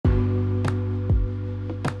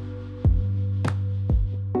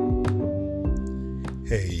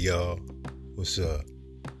Hey y'all, what's up?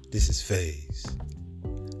 This is FaZe.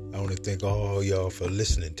 I want to thank all y'all for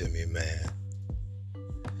listening to me, man.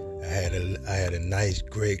 I had a nice,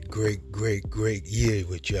 great year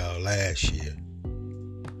with y'all last year.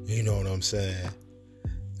 You know what I'm saying?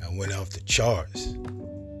 I went off the charts.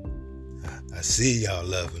 I see y'all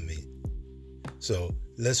loving me. So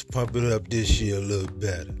let's pump it up this year a little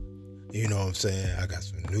better. You know what I'm saying? I got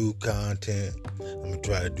some new content. I'm going to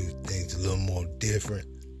try to do things a little more different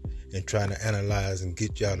and try to analyze and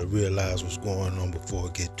get y'all to realize what's going on before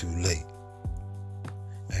it get too late.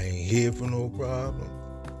 I ain't here for no problem.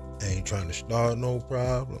 I ain't trying to start no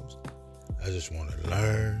problems. I just want to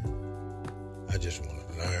learn. I just want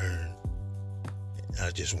to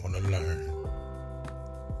learn.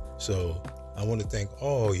 So I want to thank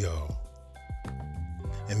all y'all.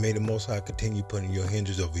 And may the Most High continue putting your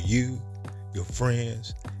hinges over you, your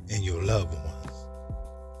friends, and your loved ones.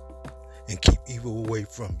 And keep evil away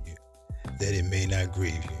from you, that it may not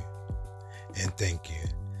grieve you. And thank you.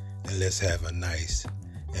 And let's have a nice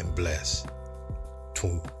and blessed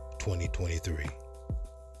 2023.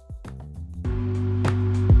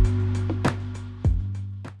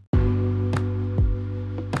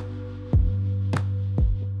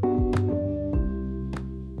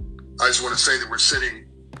 I just want to say that we're sitting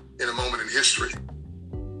in a moment in history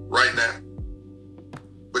right now.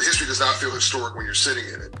 But history does not feel historic when you're sitting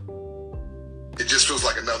in it. It just feels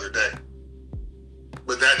like another day.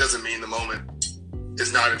 But that doesn't mean the moment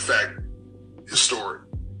is not, in fact, historic.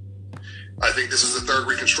 I think this is the third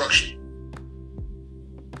Reconstruction.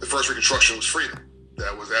 The first Reconstruction was freedom.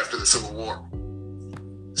 That was after the Civil War.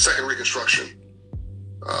 Second Reconstruction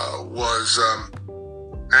was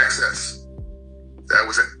access. That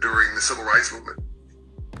was during the Civil Rights Movement.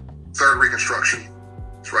 Third Reconstruction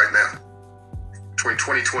is right now, between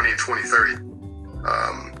 2020 and 2030.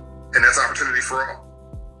 And that's opportunity for all.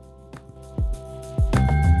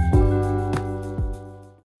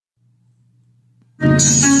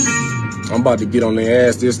 I'm about to get on their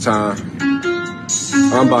ass this time.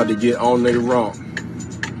 I'm about to get on their rump.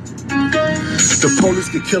 The police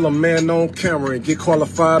could kill a man on camera and get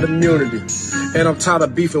qualified immunity. And I'm tired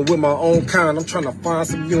of beefing with my own kind. I'm trying to find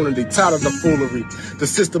some unity. Tired of the foolery. The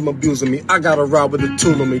system abusing me. I gotta ride with a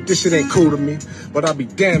tool on me. This shit ain't cool to me. But I'll be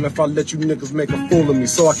damned if I let you niggas make a fool of me.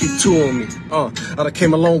 So I keep tooling me. I done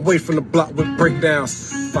came a long way from the block with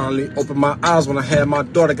breakdowns. Finally opened my eyes when I had my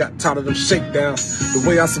daughter. Got tired of them shakedowns. The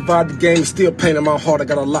way I survived the game is still pain in my heart. I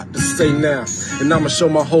got a lot to say now. And I'ma show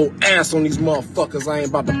my whole ass on these motherfuckers. I ain't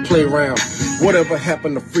about to play around. Whatever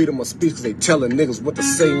happened to freedom of speech? Cause they telling niggas what to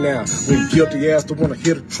say now. When guilty ass don't wanna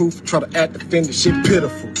hear the truth, try to act offended, shit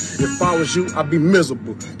pitiful. If I was you, I'd be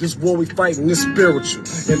miserable. This war we fighting is spiritual.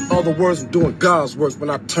 In other words, I'm doing God's work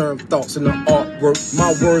when I turn thoughts into artwork.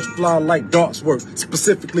 My words fly like darts work,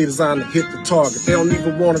 specifically designed to hit the target. They don't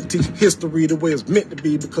even want to teach history the way it's meant to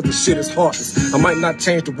be because the shit is heartless. I might not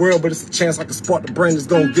change the world, but it's a chance I can spark the brain that's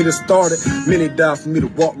gonna get it started. Many died for me to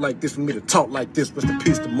walk like this, for me to talk like this. Rest in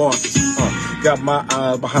peace to Marcus. Got my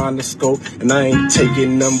eyes behind the scope, and I ain't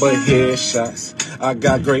taking none but headshots. I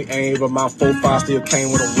got great aim, but my 4.5 still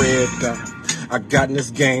came with a red dot. I got in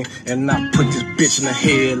this game, and I put this bitch in a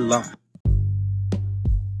headlock.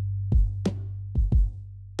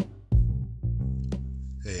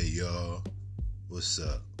 Hey y'all, what's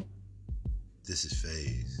up? This is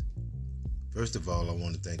FaZe. First of all, I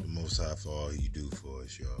want to thank the Most High for all you do for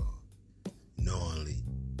us, y'all, knowingly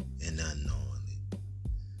and unknowingly.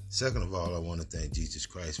 Second of all, I want to thank Jesus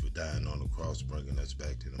Christ for dying on the cross, bringing us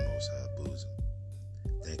back to the Most High bosom.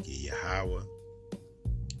 Thank you, Yahweh,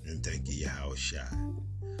 and thank you, Yahweh Shai,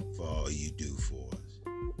 for all you do for us,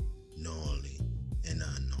 knowingly and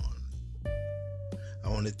unknowingly. I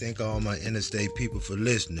want to thank all my interstate people for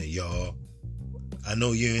listening, y'all. I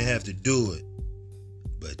know you didn't have to do it,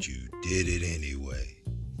 but you did it anyway.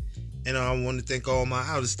 And I want to thank all my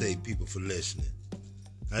out-of-state people for listening.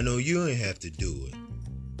 I know you didn't have to do it,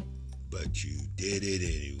 but you did it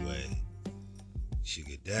anyway. Shake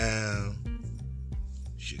it down.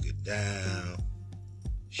 Shake it down.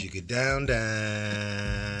 Shake it down,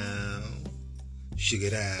 down. Shake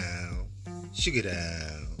it down. Shake it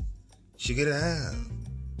down. Shake it down.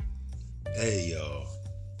 Hey, y'all.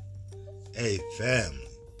 Hey, family.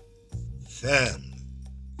 Family.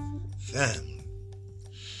 Family.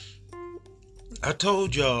 I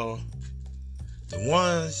told y'all, the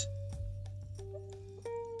ones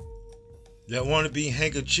that want to be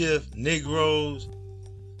handkerchief Negroes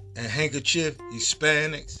and handkerchief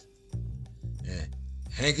Hispanics and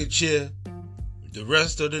handkerchief the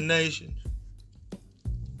rest of the nation,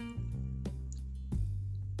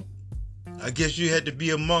 I guess you had to be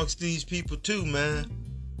amongst these people too, man.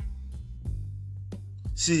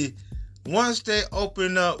 See, once they got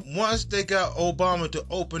Obama to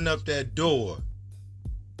open up that door,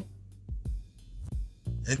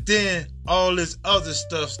 and then all this other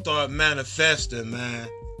stuff start manifesting, man.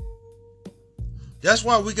 That's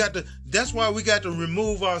why we got to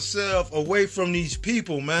remove ourselves away from these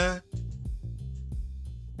people, man.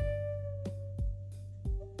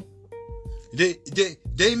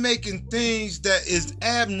 They making things that is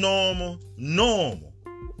abnormal normal.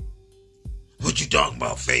 What you talking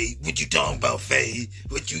about, Faith? What you talking about, Faith?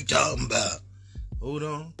 What you talking about? Hold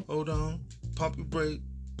on. Pump your brake.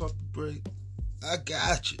 I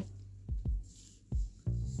got you.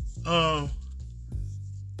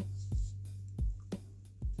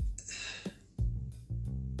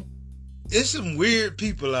 It's some weird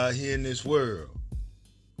people out here in this world.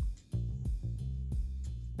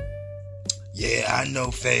 Yeah, I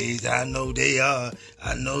know, Faith. I know they are,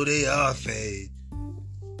 Faith.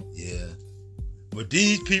 Yeah. But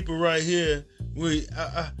these people right here, we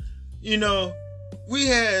had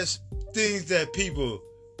things that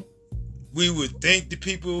we would think the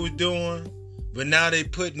people were doing, but now they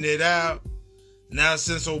putting it out. Now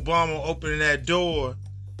since Obama opening that door,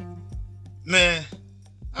 man,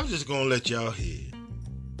 I'm just gonna let y'all hear it.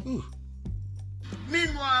 Whew.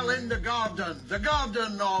 Meanwhile, in the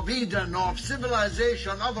Garden of Eden of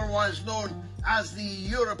civilization, otherwise known as the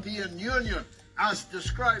European Union, as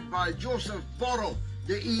described by Joseph Borrell,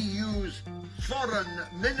 the EU's foreign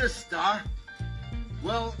minister,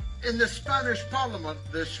 well, in the Spanish Parliament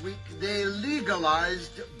this week, they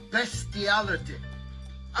legalized bestiality,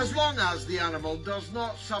 as long as the animal does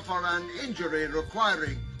not suffer an injury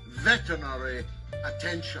requiring veterinary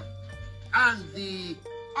attention. And the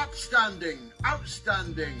outstanding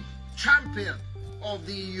champion of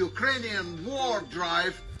the Ukrainian war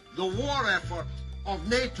drive, the war effort of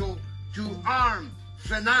NATO to arm,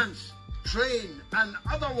 finance, train, and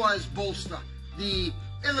otherwise bolster the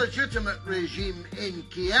illegitimate regime in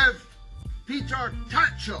Kiev, Peter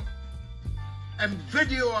Tatchell, and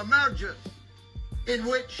video emerges in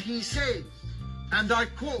which he says, and I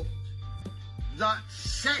quote, that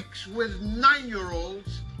sex with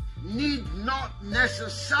 9-year-olds need not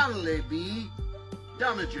necessarily be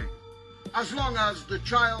damaging, as long as the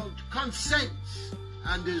child consents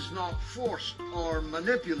and is not forced or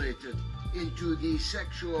manipulated into the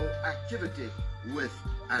sexual activity with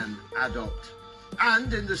an adult.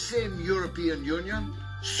 And in the same European Union,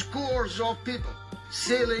 scores of people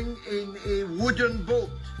sailing in a wooden boat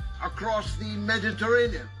across the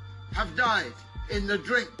Mediterranean have died in the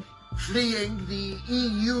drink, fleeing the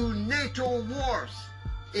EU-NATO wars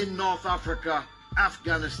in North Africa,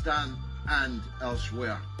 Afghanistan, and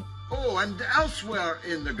elsewhere. Oh, and elsewhere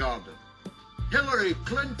in the Garden, Hillary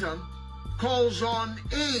Clinton calls on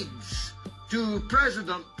aides to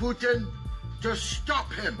President Putin to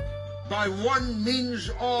stop him by one means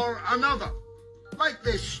or another, like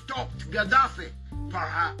they stopped Gaddafi,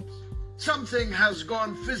 perhaps. Something has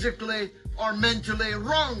gone physically or mentally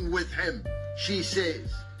wrong with him, she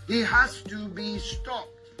says. He has to be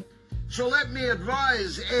stopped. So let me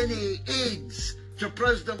advise any aides to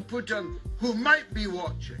President Putin who might be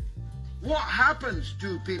watching. What happens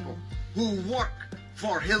to people who work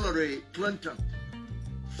for Hillary Clinton?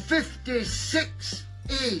 56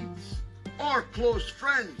 aides or close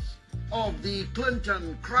friends of the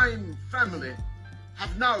Clinton crime family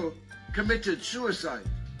have now committed suicide,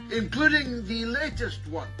 including the latest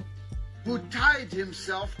one, who tied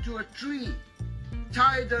himself to a tree,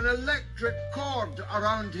 tied an electric cord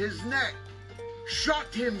around his neck,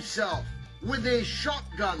 shot himself with a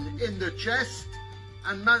shotgun in the chest,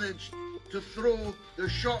 and managed to throw the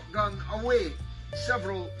shotgun away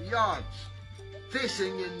several yards,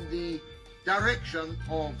 facing in the direction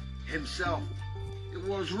of himself. It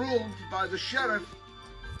was ruled by the sheriff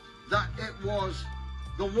that it was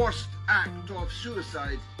the worst act of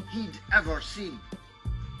suicide he'd ever seen.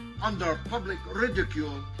 Under public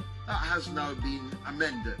ridicule, that has now been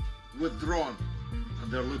amended, withdrawn,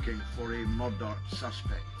 and they're looking for a murder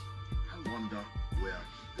suspect. I wonder where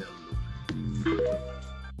they'll look.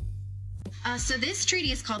 So this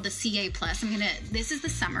treaty is called the CA+. This is the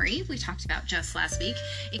summary we talked about just last week.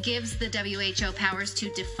 It gives the WHO powers to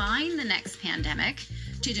define the next pandemic,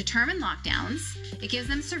 to determine lockdowns. It gives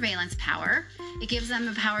them surveillance power. It gives them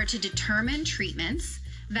the power to determine treatments,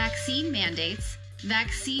 vaccine mandates,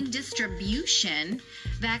 vaccine distribution,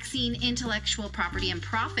 vaccine intellectual property and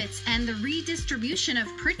profits, and the redistribution of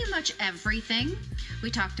pretty much everything.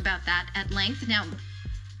 We talked about that at length. Now,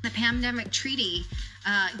 the pandemic treaty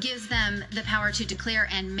gives them the power to declare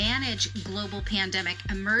and manage global pandemic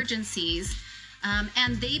emergencies,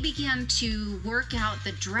 And they began to work out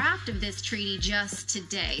the draft of this treaty just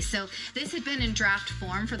today. So this had been in draft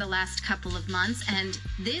form for the last couple of months, and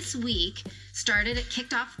this week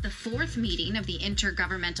kicked off the fourth meeting of the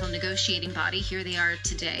Intergovernmental Negotiating Body. Here they are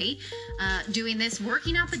today, doing this,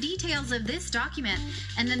 working out the details of this document,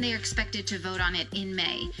 and then they are expected to vote on it in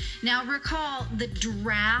May. Now, recall the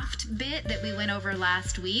draft bit that we went over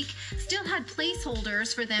last week still had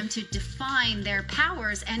placeholders for them to define their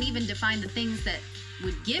powers and even define the things that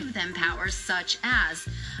would give them powers, such as,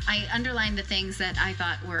 I underlined the things that I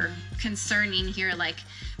thought were concerning here, like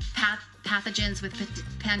pathogens with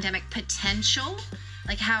pandemic potential.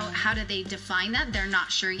 Like how do they define that? They're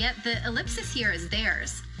not sure yet. The ellipsis here is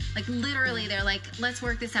theirs. Like literally they're like, let's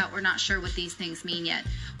work this out. We're not sure what these things mean yet.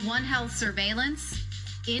 One Health surveillance,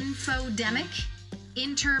 infodemic,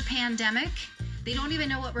 interpandemic. They don't even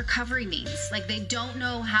know what recovery means. Like they don't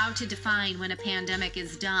know how to define when a pandemic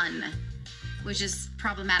is done, which is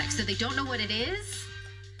problematic. So they don't know what it is.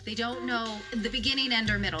 They don't know the beginning, end,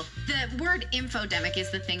 or middle. The word infodemic is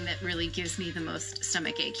the thing that really gives me the most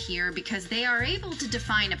stomachache here, because they are able to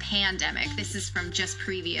define a pandemic. This is from just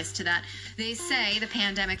previous to that. They say the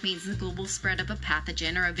pandemic means the global spread of a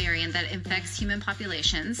pathogen or a variant that infects human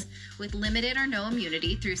populations with limited or no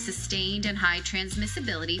immunity through sustained and high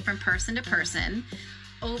transmissibility from person to person,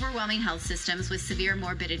 overwhelming health systems with severe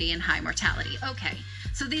morbidity and high mortality. Okay.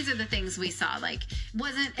 So these are the things we saw. Like,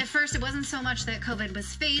 at first it wasn't so much that COVID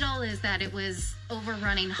was fatal, is that it was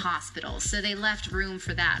overrunning hospitals. So they left room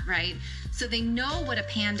for that, right? So they know what a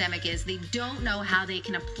pandemic is. They don't know how they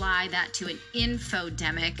can apply that to an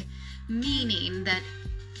infodemic, meaning that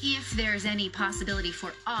if there's any possibility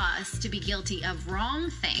for us to be guilty of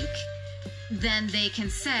wrongthink, then they can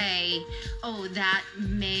say, oh, that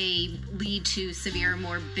may lead to severe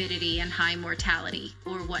morbidity and high mortality,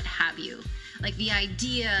 or what have you. Like the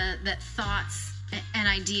idea that thoughts and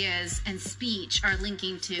ideas and speech are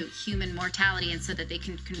linking to human mortality, and so that they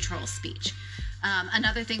can control speech.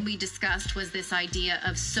 Another thing we discussed was this idea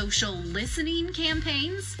of social listening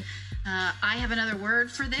campaigns. I have another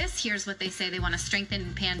word for this. Here's what they say. They want to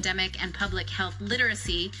strengthen pandemic and public health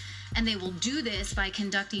literacy, and they will do this by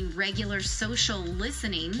conducting regular social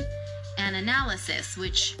listening and analysis,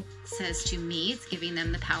 which says to me it's giving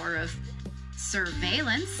them the power of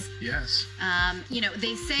surveillance. Yes.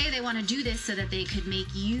 They say they want to do this so that they could make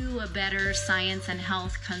you a better science and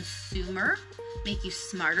health consumer, make you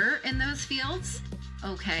smarter in those fields.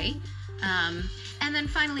 Okay. And then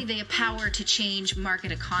finally, the power to change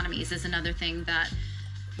market economies is another thing that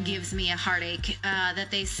gives me a heartache,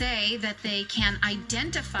 that they say that they can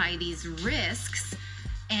identify these risks,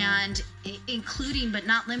 and including but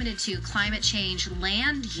not limited to climate change,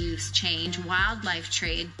 land use change, wildlife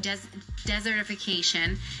trade,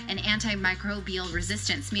 desertification, and antimicrobial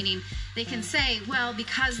resistance, meaning they can say, well,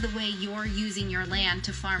 because the way you're using your land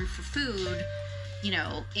to farm for food,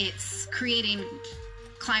 it's creating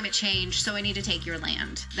climate change, so I need to take your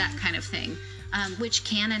land, that kind of thing, which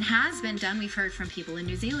can and has been done. We've heard from people in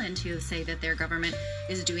New Zealand who say that their government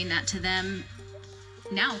is doing that to them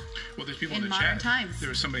now. Well, there's people in in the modern chat. times. There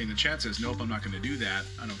was somebody in the chat says, nope, I'm not going to do that.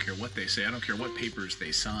 I don't care what they say. I don't care what papers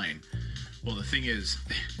they sign. Well, the thing is,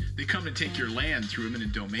 they come and take your land through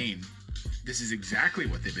eminent domain. This is exactly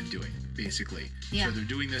what they've been doing, basically. Yeah. So they're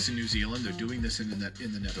doing this in New Zealand. They're doing this in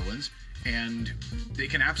the Netherlands. And they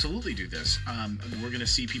can absolutely do this. We're going to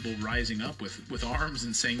see people rising up with arms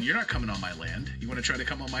and saying, you're not coming on my land. You want to try to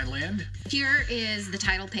come on my land? Here is the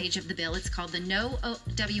title page of the bill. It's called the No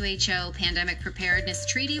WHO Pandemic Preparedness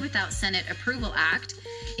Treaty Without Senate Approval Act.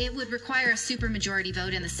 It would require a supermajority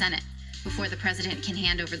vote in the Senate before the president can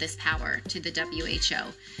hand over this power to the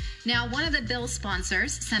WHO. Now, one of the bill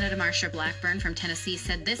sponsors, Senator Marsha Blackburn from Tennessee,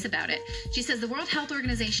 said this about it. She says the World Health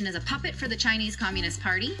Organization is a puppet for the Chinese Communist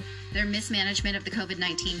Party. Their mismanagement of the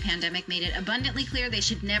COVID-19 pandemic made it abundantly clear they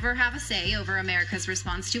should never have a say over America's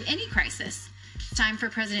response to any crisis. It's time for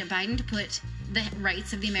President Biden to put the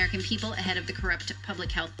rights of the American people ahead of the corrupt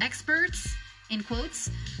public health experts, in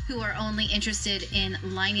quotes, who are only interested in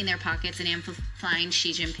lining their pockets and amplifying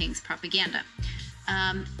Xi Jinping's propaganda.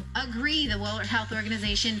 Agree, the World Health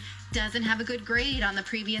Organization doesn't have a good grade on the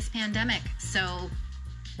previous pandemic, so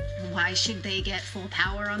why should they get full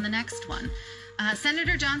power on the next one?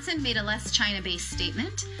 Senator Johnson made a less China-based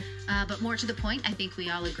statement, but more to the point, I think we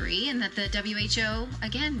all agree, and that the WHO,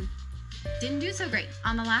 again, didn't do so great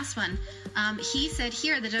on the last one. He said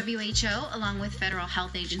here the WHO, along with federal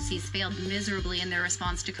health agencies, failed miserably in their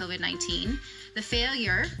response to COVID-19. The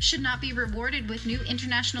failure should not be rewarded with new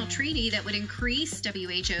international treaty that would increase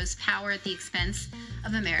WHO's power at the expense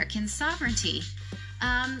of American sovereignty.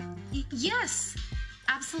 Yes,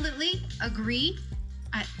 absolutely agree.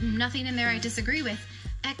 Nothing in there I disagree with,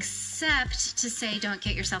 except to say don't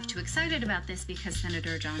get yourself too excited about this, because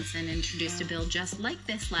Senator Johnson introduced a bill just like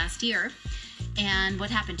this last year. And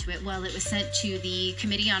what happened to it? Well, it was sent to the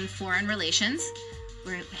Committee on Foreign Relations,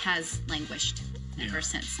 where it has languished ever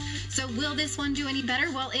since. So will this one do any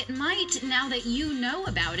better? Well, it might, now that you know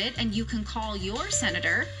about it, and you can call your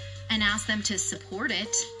senator and ask them to support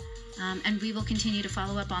it. And we will continue to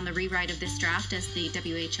follow up on the rewrite of this draft as the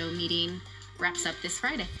WHO meeting wraps up this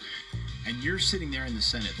Friday. And you're sitting there in the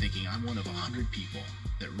Senate thinking, I'm one of 100 people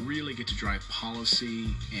that really get to drive policy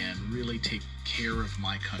and really take care of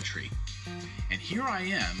my country. And here I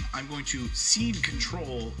am, I'm going to cede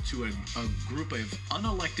control to a group of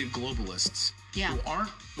unelected globalists who aren't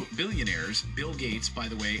billionaires. Bill Gates, by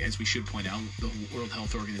the way, as we should point out, the World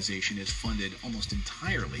Health Organization is funded almost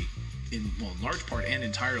entirely, in large part and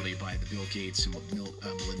entirely by the Bill Gates and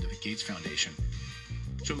Melinda Gates Foundation.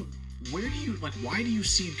 So where do you, why do you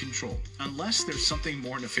cede control? Unless there's something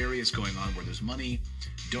more nefarious going on where there's money,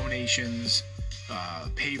 donations,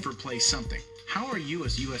 pay for play, something. How are you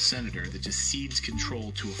as U.S. Senator that just cedes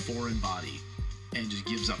control to a foreign body and just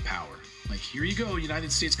gives up power? Like, here you go,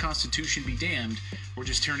 United States Constitution be damned, we're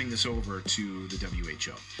just turning this over to the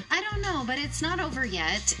WHO. I don't know, but it's not over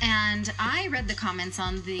yet. And I read the comments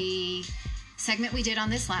on the segment we did on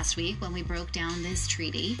this last week when we broke down this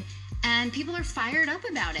treaty. And people are fired up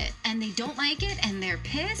about it, and they don't like it, and they're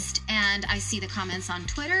pissed. And I see the comments on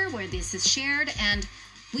Twitter where this is shared, and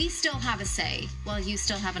we still have a say while you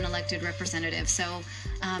still have an elected representative. So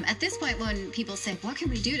at this point, when people say, what can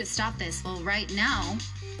we do to stop this? Well, right now,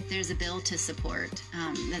 there's a bill to support.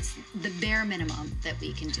 That's the bare minimum that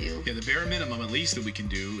we can do. Yeah, the bare minimum, at least, that we can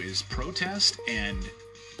do is protest and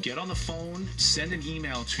get on the phone, send an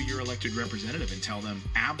email to your elected representative and tell them,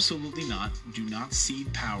 absolutely not, do not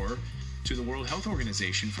cede power to the World Health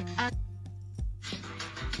Organization.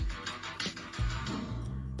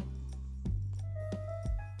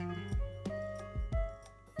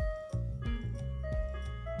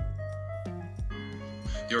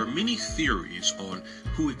 There are many theories on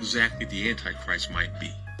who exactly the Antichrist might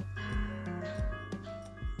be.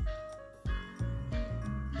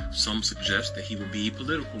 Some suggest that he will be a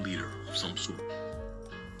political leader of some sort,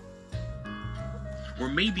 or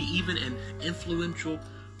maybe even an influential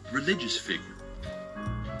religious figure.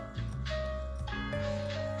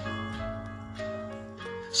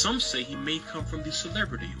 Some say he may come from the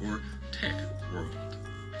celebrity or tech world.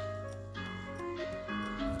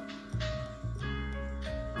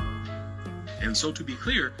 And so, to be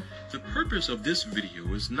clear, the purpose of this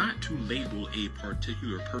video is not to label a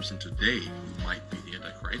particular person today who might be the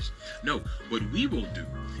Antichrist. No, what we will do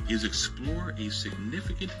is explore a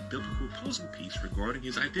significant biblical puzzle piece regarding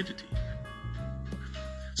his identity.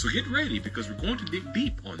 So get ready, because we're going to dig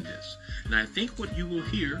deep on this. And I think what you will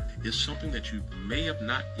hear is something that you may have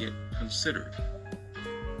not yet considered.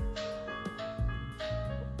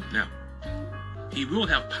 Now, he will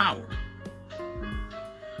have power.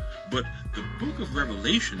 But the book of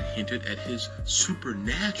Revelation hinted at his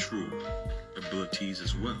supernatural abilities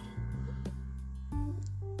as well.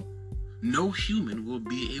 No human will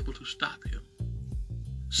be able to stop him.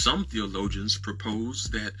 Some theologians propose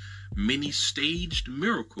that many staged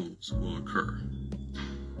miracles will occur,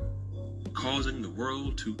 causing the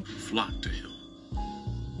world to flock to him,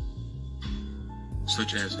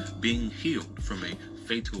 such as being healed from a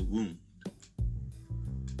fatal wound.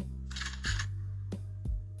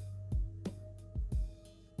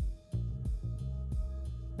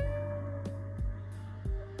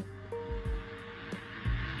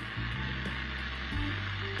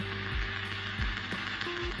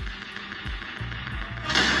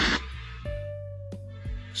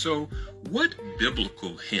 So, what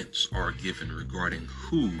biblical hints are given regarding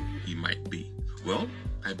who he might be? Well,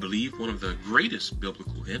 I believe one of the greatest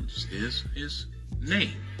biblical hints is his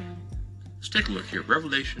name. Let's take a look here.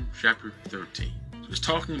 Revelation chapter 13. So it's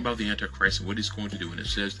talking about the Antichrist and what he's going to do. And it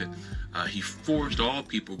says that he forced all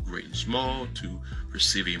people, great and small, to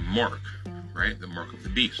receive a mark, right? The mark of the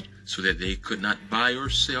beast, so that they could not buy or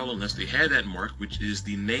sell unless they had that mark, which is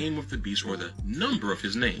the name of the beast or the number of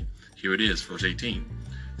his name. Here it is, verse 18.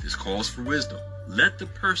 This calls for wisdom. Let the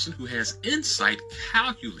person who has insight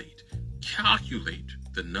calculate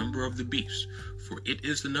the number of the beast, for it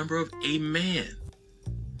is the number of a man.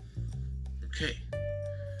 Okay.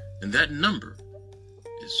 And that number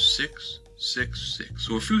is 666.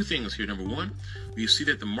 So a few things here. Number one, we see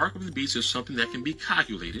that the mark of the beast is something that can be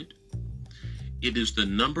calculated. It is the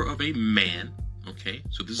number of a man. Okay.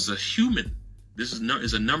 So this is a human. This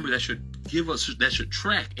is a number that should give us, that should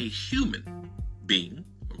track a human being.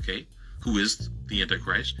 Okay, who is the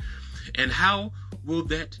Antichrist. And how will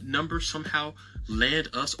that number somehow land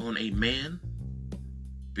us on a man?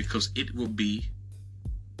 Because it will be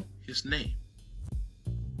his name.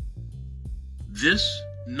 This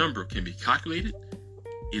number can be calculated.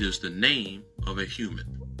 It is the name of a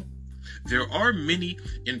human. There are many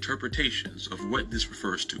interpretations of what this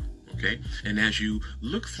refers to, okay? And as you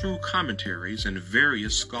look through commentaries and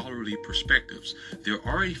various scholarly perspectives, there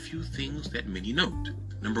are a few things that many note.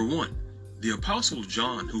 Number one, the Apostle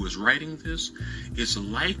John, who is writing this, is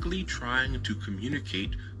likely trying to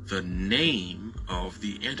communicate the name of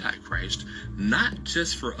the Antichrist, not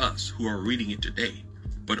just for us who are reading it today,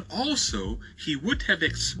 but also he would have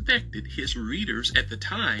expected his readers at the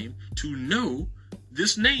time to know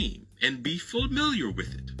this name and be familiar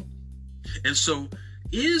with it. And so,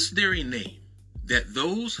 is there a name that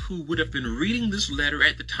those who would have been reading this letter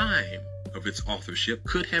at the time of its authorship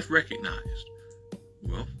could have recognized?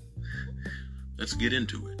 Well, let's get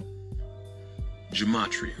into it.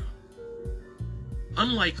 Gematria.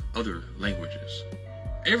 Unlike other languages,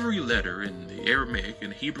 every letter in the Aramaic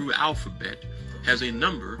and Hebrew alphabet has a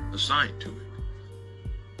number assigned to it.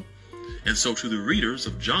 And so to the readers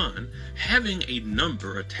of John, having a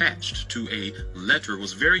number attached to a letter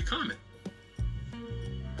was very common,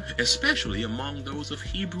 especially among those of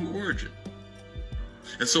Hebrew origin.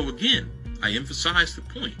 And so again, I emphasize the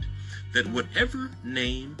point that whatever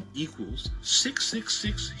name equals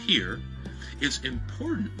 666 here, it's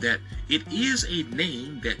important that it is a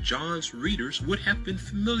name that John's readers would have been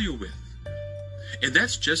familiar with. And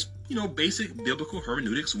that's just, basic biblical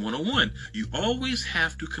hermeneutics 101. You always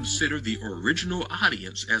have to consider the original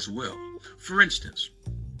audience as well. For instance,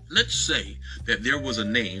 let's say that there was a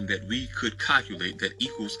name that we could calculate that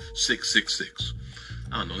equals 666.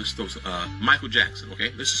 I don't know, let's throw Michael Jackson,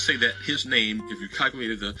 okay? Let's just say that his name, if you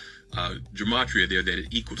calculated the gematria there, that it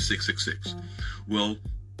equaled 666. Well,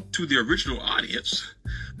 to the original audience,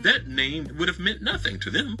 that name would have meant nothing to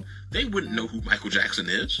them. They wouldn't know who Michael Jackson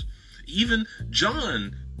is. Even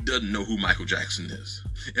John doesn't know who Michael Jackson is.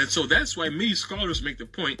 And so that's why many scholars make the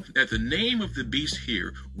point that the name of the beast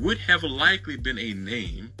here would have likely been a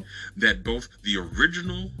name that both the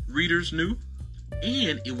original readers knew,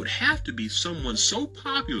 and it would have to be someone so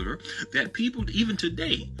popular that people even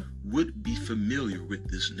today would be familiar with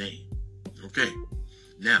this name. Okay,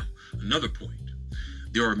 now another point.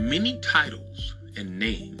 There are many titles and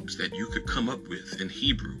names that you could come up with in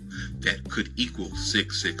Hebrew that could equal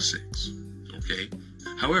 666. Okay?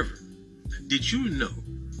 However, did you know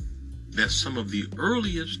that some of the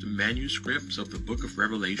earliest manuscripts of the book of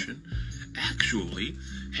Revelation actually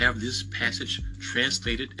have this passage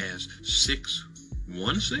translated as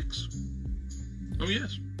 616? Oh,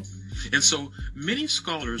 yes. And so many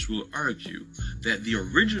scholars will argue that the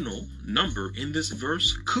original number in this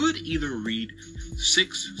verse could either read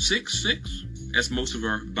 666, as most of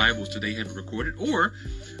our Bibles today have it recorded, or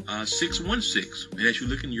 616. And as you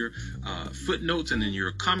look in your footnotes and in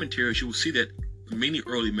your commentaries, you will see that many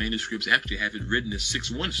early manuscripts actually have it written as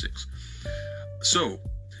 616. So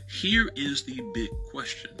here is the big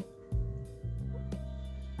question.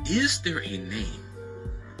 Is there a name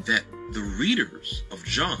that the readers of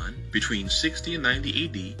John between 60 and 90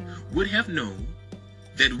 AD would have known,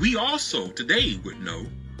 that we also today would know,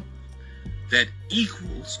 that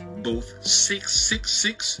equals both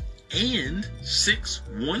 666 and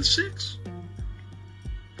 616?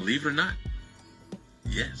 Believe it or not,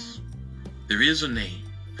 yes, there is a name.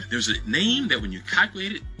 There's a name that when you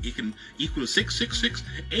calculate it, it can equal 666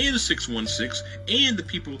 and 616, and the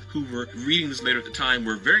people who were reading this letter at the time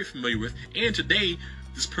were very familiar with, and today,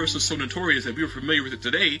 this person is so notorious that we are familiar with it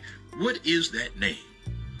today. What is that name?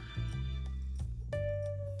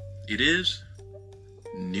 It is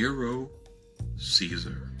Nero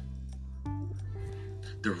Caesar,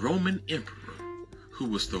 the Roman emperor who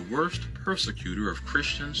was the worst persecutor of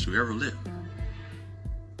Christians to ever live.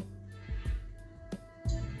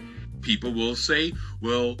 People will say,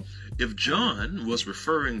 well, if John was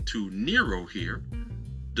referring to Nero here,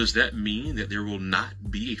 does that mean that there will not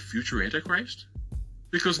be a future Antichrist?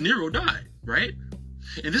 Because Nero died, right?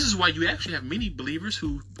 And this is why you actually have many believers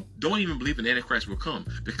who don't even believe an Antichrist will come,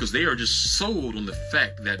 because they are just sold on the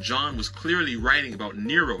fact that John was clearly writing about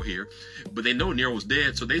Nero here, but they know Nero was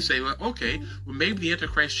dead, so they say, well, okay, well, maybe the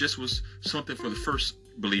Antichrist just was something for the first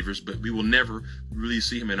believers, but we will never really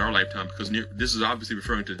see him in our lifetime, because this is obviously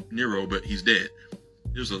referring to Nero, but he's dead.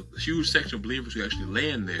 There's a huge section of believers who actually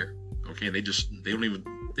land there, okay, and they don't even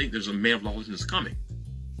think there's a man of lawlessness coming.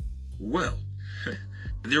 Well,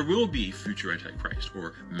 there will be a future Antichrist,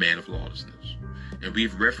 or man of lawlessness. And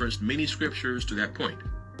we've referenced many scriptures to that point.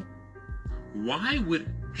 Why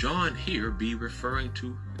would John here be referring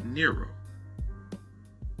to Nero?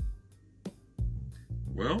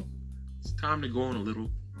 Well, it's time to go on a little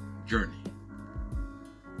journey.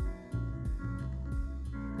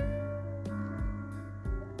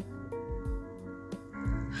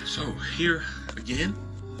 So here again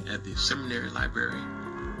at the seminary library,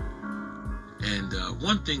 and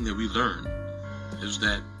one thing that we learn is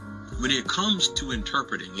that when it comes to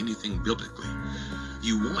interpreting anything biblically,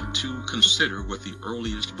 you want to consider what the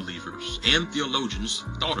earliest believers and theologians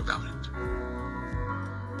thought about it.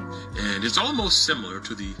 And it's almost similar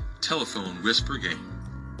to the telephone whisper game.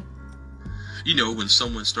 You know, when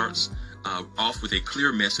someone starts off with a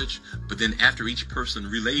clear message, but then after each person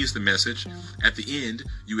relays the message, at the end,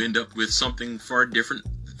 you end up with something far different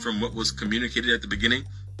from what was communicated at the beginning,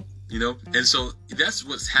 you know? And so that's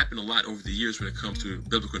what's happened a lot over the years when it comes to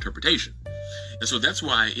biblical interpretation. And so that's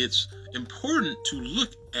why it's important to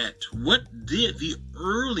look at what did the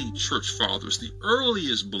early church fathers, the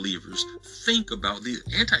earliest believers, think about the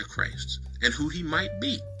Antichrist and who he might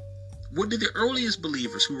be. What did the earliest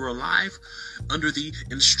believers who were alive under the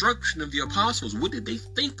instruction of the apostles, what did they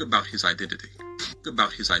think about his identity?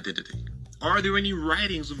 Are there any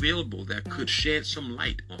writings available that could shed some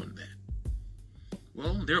light on that?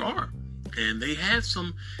 Well, there are. And they had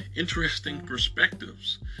some interesting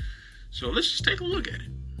perspectives. So let's just take a look at it.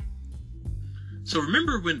 So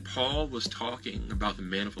remember when Paul was talking about the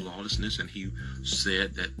man of lawlessness, and he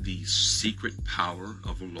said that the secret power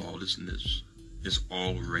of lawlessness is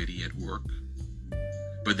already at work,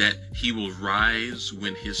 but that he will rise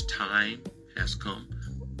when his time has come?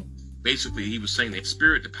 Basically, he was saying that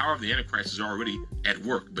the power of the Antichrist is already at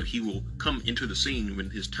work, but he will come into the scene when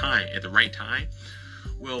his time, at the right time.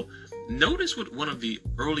 Well, notice what one of the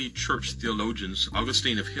early church theologians,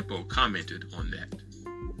 Augustine of Hippo, commented on that.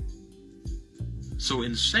 So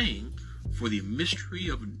in saying, for the mystery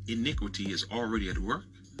of iniquity is already at work,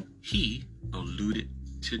 he alluded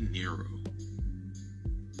to Nero,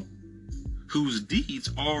 whose deeds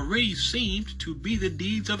already seemed to be the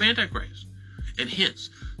deeds of Antichrist. And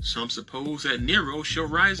hence, some suppose that Nero shall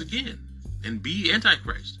rise again and be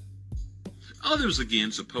Antichrist. Others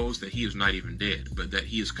again suppose that he is not even dead, but that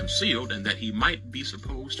he is concealed, and that he might be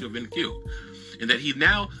supposed to have been killed, and that he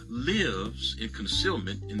now lives in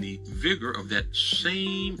concealment in the vigor of that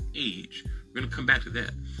same age. We're going to come back to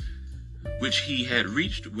that, which he had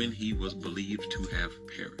reached when he was believed to have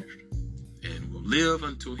perished, and will live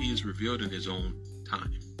until he is revealed in his own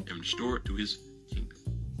time and restored to his kingdom.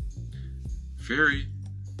 Very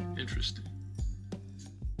interesting.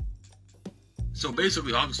 So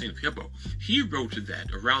basically, Augustine of Hippo, he wrote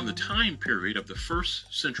that around the time period of the first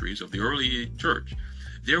centuries of the early church,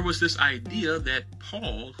 there was this idea that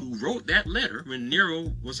Paul, who wrote that letter when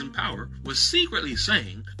Nero was in power, was secretly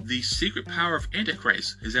saying the secret power of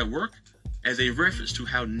Antichrist is at work, as a reference to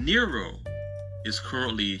how Nero is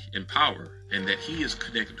currently in power and that he is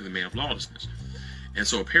connected to the man of lawlessness. And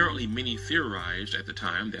so apparently many theorized at the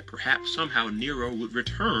time that perhaps somehow Nero would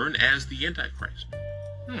return as the Antichrist.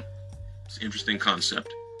 It's an interesting concept.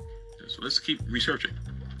 So let's keep researching.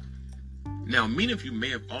 Now, many of you may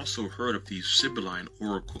have also heard of these Sibylline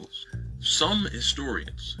oracles. Some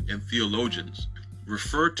historians and theologians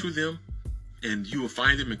refer to them, and you will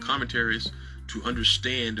find them in commentaries to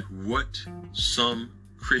understand what some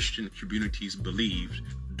Christian communities believed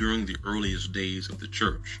during the earliest days of the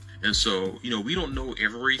church. And so, we don't know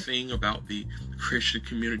everything about the Christian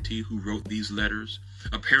community who wrote these letters.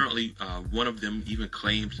 Apparently, one of them even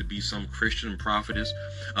claims to be some Christian prophetess.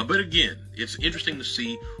 But again, it's interesting to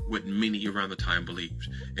see what many around the time believed.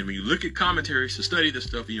 And when you look at commentaries to study this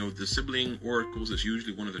stuff, the Sibylline oracles is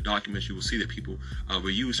usually one of the documents you will see that people will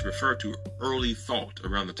use to refer to early thought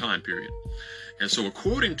around the time period. And so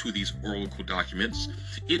according to these oracle documents,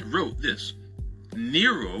 it wrote this: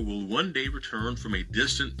 Nero will one day return from a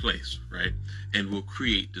distant place, right? And will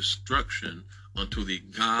create destruction until the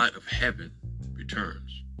God of heaven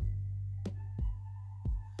returns.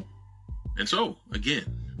 And so, again,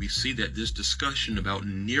 we see that this discussion about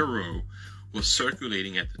Nero was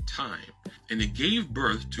circulating at the time, and it gave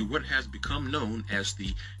birth to what has become known as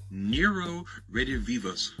the Nero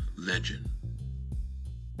Redivivus legend,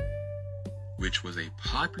 which was a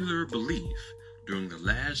popular belief during the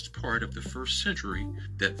last part of the first century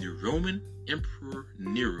that the Roman Emperor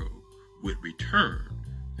Nero would return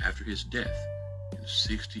after his death in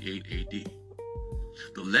 68 AD.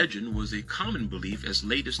 The legend was a common belief as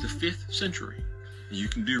late as the 5th century. You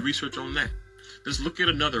can do research on that. Let's look at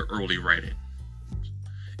another early writing.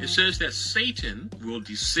 It says that Satan will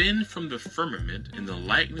descend from the firmament in the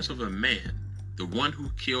likeness of a man, the one who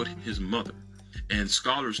killed his mother, And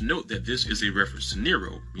scholars note that this is a reference to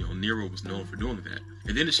Nero. Nero was known for doing that.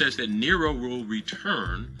 And then it says that Nero will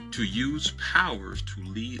return to use powers to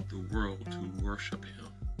lead the world to worship him.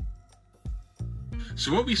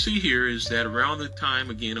 So what we see here is that around the time,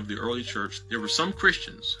 again, of the early church, there were some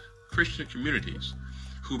Christian communities,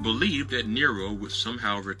 who believed that Nero would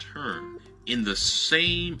somehow return in the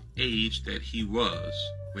same age that he was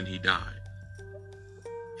when he died,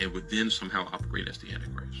 and would then somehow operate as the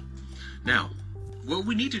Antichrist. Now, what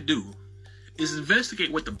we need to do is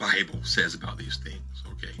investigate what the Bible says about these things,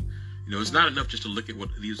 okay? It's not enough just to look at what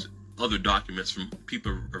these other documents from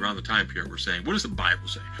people around the time period were saying. What does the Bible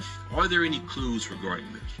say? Are there any clues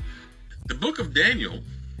regarding this? The book of Daniel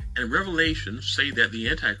and Revelation say that the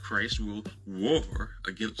Antichrist will war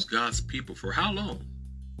against God's people for how long?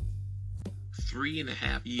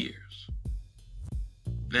 3.5 years.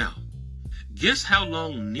 Now, guess how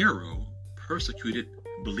long Nero persecuted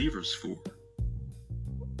believers for?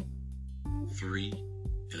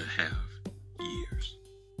 3.5 years.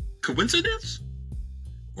 Coincidence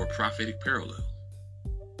or prophetic parallel?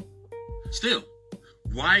 Still,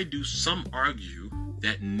 why do some argue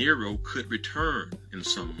that Nero could return in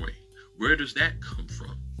some way? Where does that come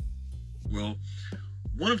from? Well,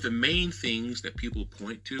 one of the main things that people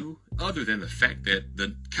point to, other than the fact that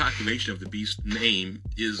the calculation of the beast's name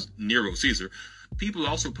is Nero Caesar, people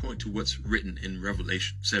also point to what's written in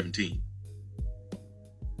Revelation 17.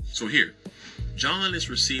 So here, John is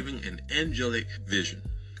receiving an angelic vision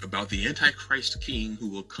about the Antichrist king who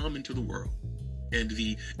will come into the world. And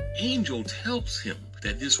the angel tells him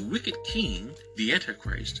that this wicked king, the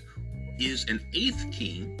Antichrist, is an 8th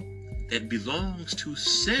king that belongs to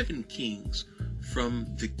 7 kings from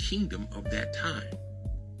the kingdom of that time.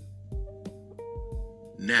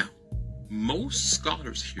 Now, most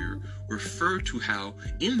scholars here refer to how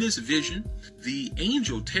in this vision, the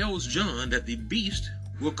angel tells John that the beast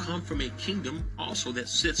will come from a kingdom also that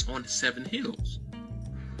sits on 7 hills.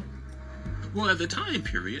 Well, at the time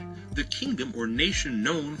period, the kingdom or nation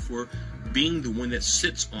known for being the one that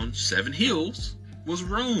sits on 7 hills was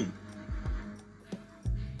Rome.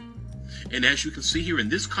 And as you can see here in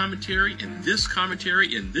this commentary, in this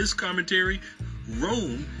commentary, in this commentary,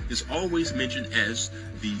 Rome is always mentioned as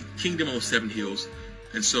the kingdom on 7 hills.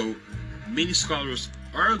 And so many scholars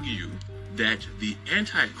argue that the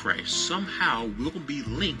Antichrist somehow will be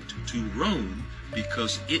linked to Rome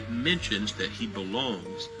because it mentions that he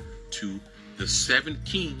belongs to the 7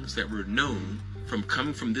 kings that were known from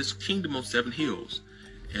coming from this kingdom on 7 hills.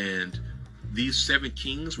 And these 7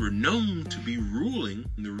 kings were known to be ruling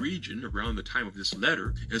in the region around the time of this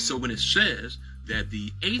letter. And so when it says that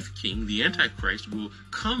the 8th king, the Antichrist, will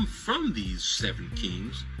come from these 7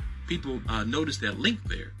 kings, people notice that link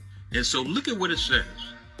there. And so look at what it says.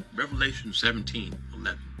 Revelation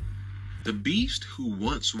 17:11. The beast who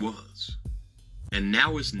once was, and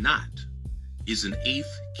now is not, is an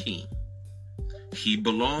 8th king. He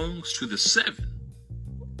belongs to the 7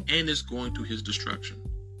 and is going to his destruction.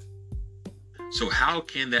 So how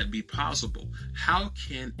can that be possible? How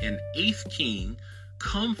can an 8th king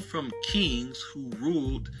come from kings who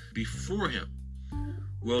ruled before him?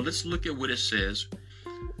 Well, let's look at what it says.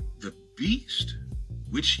 The beast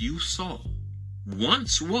which you saw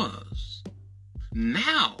once was,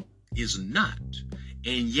 now is not,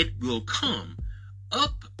 and yet will come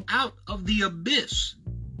up out of the abyss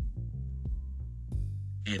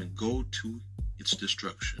and go to its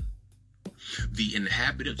destruction. The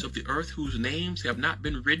inhabitants of the earth whose names have not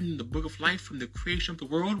been written in the book of life from the creation of the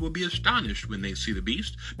world will be astonished when they see the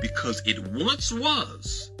beast, because it once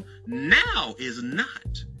was, now is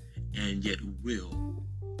not, and yet will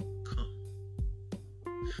come.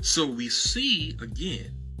 So we see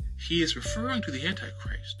again, he is referring to the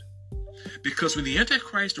Antichrist. Because when the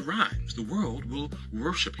Antichrist arrives, the world will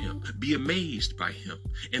worship him, be amazed by him.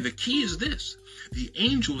 And the key is this. The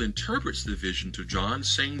angel interprets the vision to John,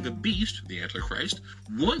 saying the beast, the Antichrist,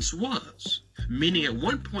 once was, meaning at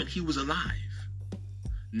one point he was alive.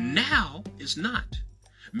 Now is not,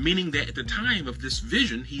 meaning that at the time of this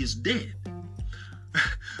vision he is dead.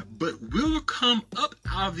 But will come up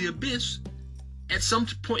out of the abyss at some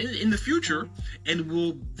point in the future, and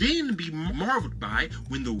will then be marveled by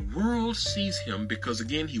when the world sees him, because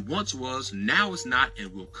again, he once was, now is not,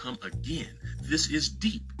 and will come again. This is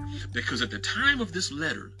deep, because at the time of this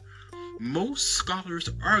letter, most scholars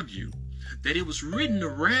argue that it was written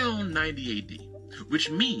around 90 AD,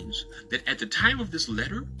 which means that at the time of this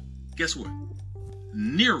letter, guess what?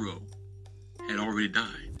 Nero had already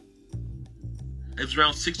died. It was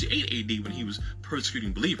around 68 AD when he was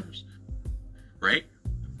persecuting believers. Right?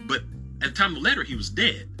 But at the time of the letter, he was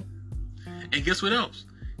dead. And guess what else?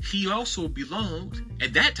 he also belonged,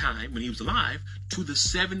 at that time when he was alive, to the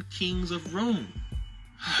 7 kings of Rome.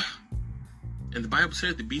 And the Bible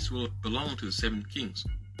says the beast will belong to the 7 kings.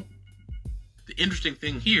 The interesting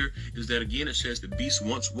thing here is that, again, it says the beast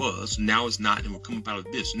once was, now is not, and will come up out of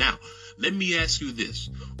this. Now, let me ask you this.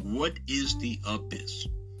 What is the abyss?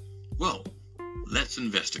 Well, let's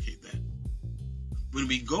investigate that. When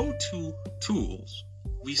we go to tools,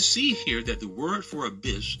 we see here that the word for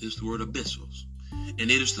abyss is the word abyssos. And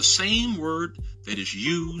it is the same word that is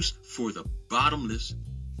used for the bottomless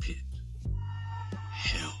pit.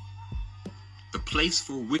 Hell. The place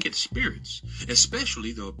for wicked spirits,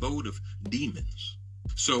 especially the abode of demons.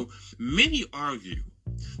 So many argue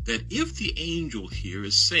that if the angel here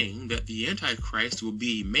is saying that the Antichrist will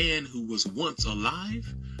be a man who was once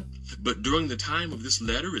alive, but during the time of this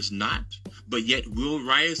letter is not, but yet will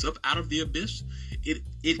rise up out of the abyss,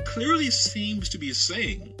 it clearly seems to be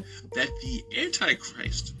saying that the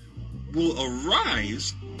Antichrist will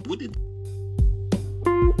arise. Would it?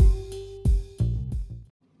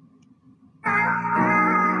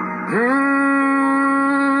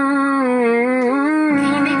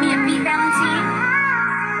 Can you make me a beat, Valentine?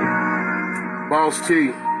 Boss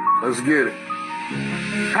T, let's get it.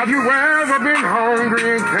 Have you ever been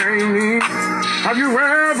hungry and can't eat? Have you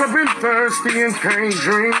ever been thirsty and can't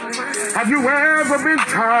drink? Have you ever been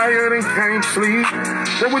tired and can't sleep?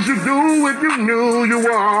 What would you do if you knew you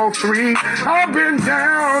were all 3? I've been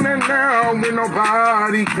down and down when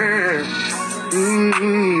nobody cares.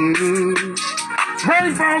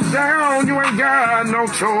 Rain falls down, you ain't got no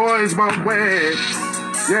choice but wait.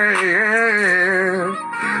 Yeah.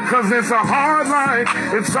 Cause it's a hard life,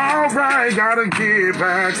 it's alright, gotta get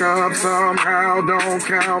back up somehow, don't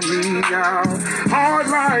count me out. Hard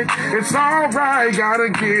life, it's alright, gotta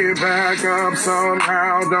get back up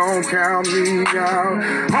somehow, don't count me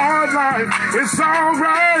out. Hard life, it's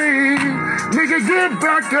alright, nigga, get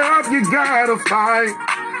back up, you gotta fight.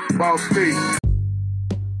 Boss T.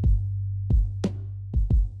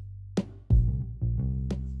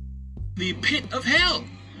 The pit of hell.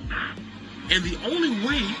 And the only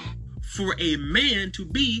way for a man to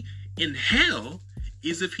be in hell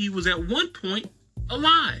is if he was at one point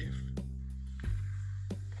alive.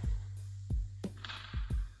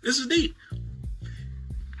 This is deep.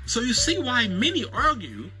 So you see why many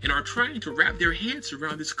argue and are trying to wrap their heads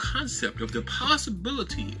around this concept of the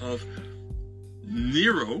possibility of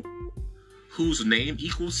Nero, whose name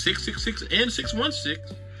equals 666 and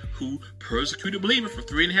 616, who persecuted believers for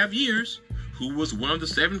 3.5 years, who was one of the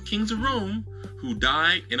 7 kings of Rome, who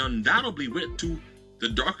died and undoubtedly went to the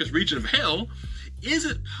darkest region of hell. Is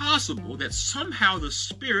it possible that somehow the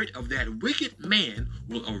spirit of that wicked man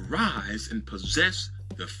will arise and possess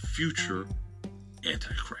the future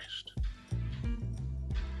Antichrist?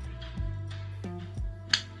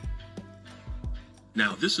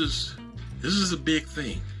 Now, this is a big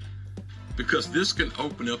thing, because this can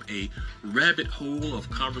open up a rabbit hole of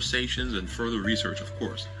conversations and further research, of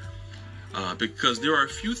course. Because there are a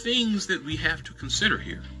few things that we have to consider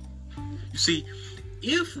here. You see,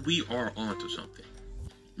 if we are onto something,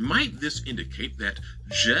 might this indicate that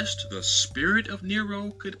just the spirit of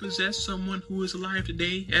Nero could possess someone who is alive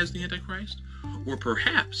today as the Antichrist? Or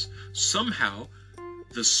perhaps somehow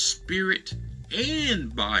the spirit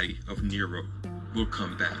and body of Nero will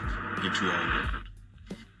come back into our world?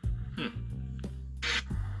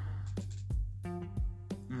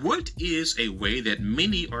 What is a way that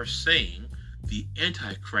many are saying the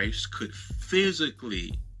Antichrist could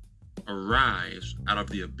physically arise out of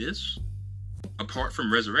the abyss, apart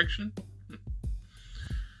from resurrection?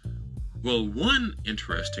 Well, one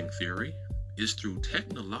interesting theory is through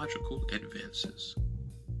technological advances,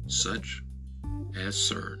 such as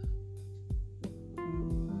CERN.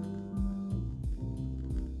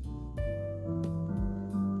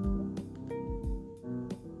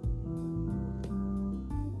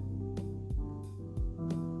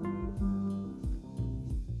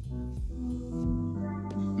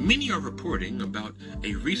 Many are reporting about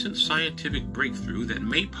a recent scientific breakthrough that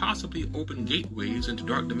may possibly open gateways into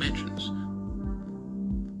dark dimensions.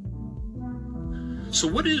 So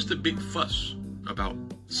what is the big fuss about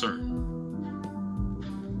CERN?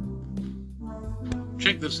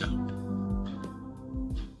 Check this out.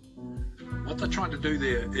 What they're trying to do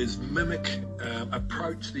there is mimic,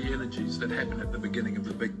 approach the energies that happened at the beginning of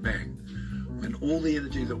the Big Bang. When all the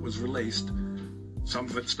energy that was released, some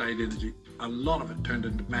of it stayed energy, a lot of it turned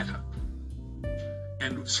into matter.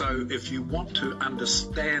 And so if you want to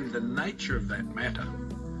understand the nature of that matter,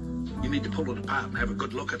 you need to pull it apart and have a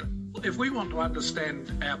good look at it. If we want to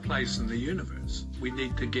understand our place in the universe, we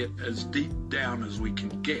need to get as deep down as we can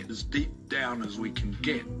get, as deep down as we can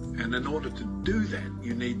get. And in order to do that,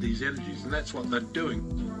 you need these energies, and that's what they're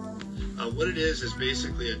doing. What it is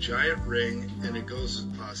basically a giant ring, and it goes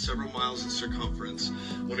several miles in circumference.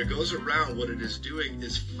 When it goes around, what it is doing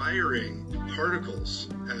is firing particles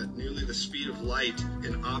at nearly the speed of light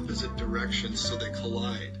in opposite directions, so they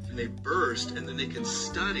collide and they burst, and then they can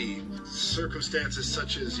study circumstances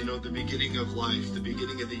such as, you know, the beginning of life, the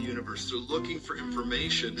beginning of the universe. They're looking for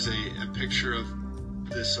information. There's a picture of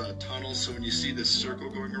this tunnel. So when you see this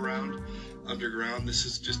circle going around underground, this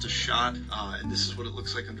is just a shot, and this is what it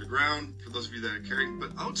looks like underground for those of you that are caring. But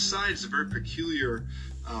outside is a very peculiar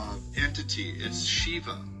entity. It's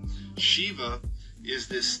Shiva. Shiva is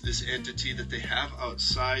this entity that they have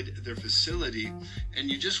outside their facility,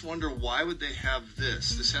 and you just wonder, why would they have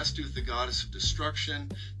this? This has to do with the goddess of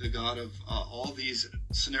destruction, the god of all these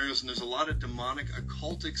scenarios, and there's a lot of demonic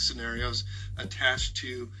occultic scenarios attached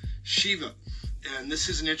to Shiva. And this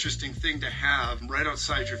is an interesting thing to have right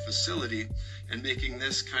outside your facility, and making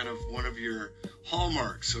this kind of one of your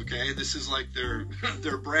hallmarks, okay? This is like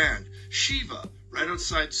their brand, Shiva, right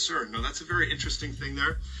outside CERN. Now that's a very interesting thing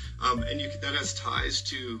there. And that has ties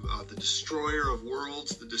to the destroyer of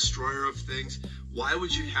worlds, the destroyer of things. Why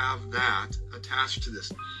would you have that attached to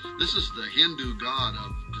this? This is the Hindu god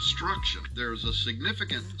of destruction. There's a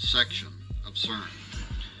significant section of CERN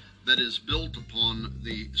that is built upon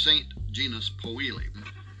the Saint Genus Poeli,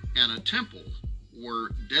 and a temple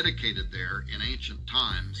were dedicated there in ancient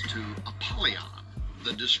times to Apollyon,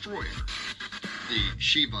 the destroyer, the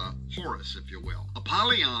Shiva Horus, if you will.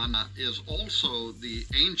 Apollyon is also the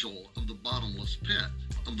angel of the bottomless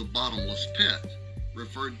pit,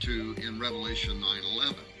 referred to in Revelation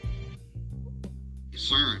 9:11.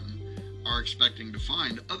 CERN are expecting to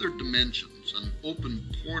find other dimensions and open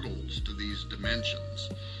portals to these dimensions.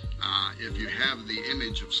 If you have the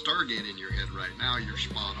image of Stargate in your head right now, you're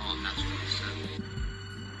spot on. That's what he said.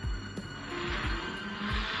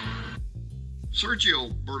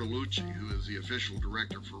 Sergio Bertolucci, who is the official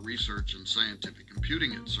director for research and scientific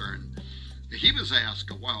computing at CERN, he was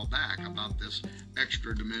asked a while back about this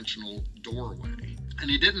extra-dimensional doorway, and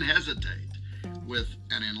he didn't hesitate with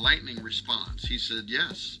an enlightening response. He said,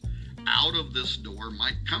 yes, out of this door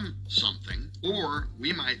might come something, or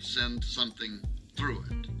we might send something through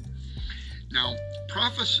it. Now,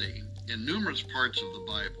 prophecy in numerous parts of the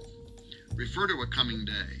Bible refer to a coming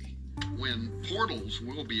day when portals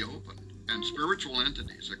will be opened and spiritual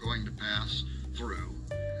entities are going to pass through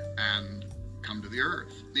and come to the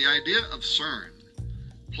earth. The idea of CERN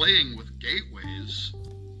playing with gateways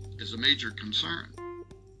is a major concern.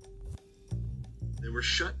 They were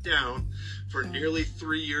shut down for nearly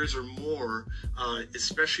 3 years or more,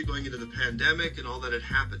 especially going into the pandemic and all that had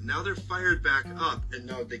happened. Now they're fired back up, and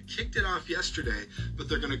now they kicked it off yesterday, but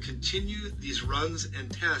they're going to continue these runs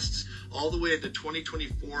and tests all the way into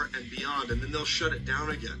 2024 and beyond, and then they'll shut it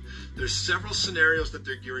down again. There's several scenarios that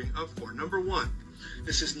they're gearing up for. Number one,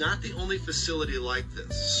 this is not the only facility like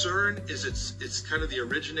this. CERN is it's kind of the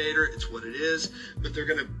originator, it's what it is, but they're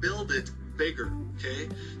going to build it bigger, okay?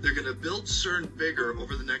 They're going to build CERN bigger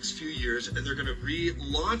over the next few years, and they're going to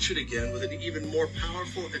relaunch it again with an even more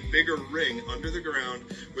powerful and bigger ring under the ground,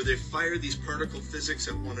 where they fire these particle physics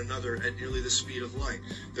at one another at nearly the speed of light.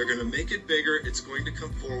 They're going to make it bigger, it's going to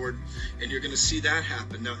come forward, and you're going to see that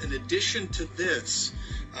happen. Now, in addition to this,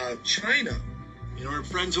 China, you know, our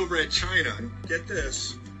friends over at China, get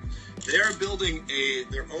this, they are building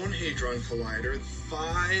their own Hadron Collider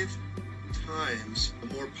 5 times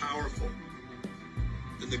more powerful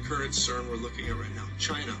than the current CERN we're looking at right now.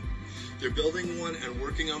 China. They're building one and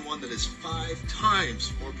working on one that is 5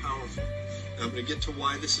 times more powerful. Now, I'm going to get to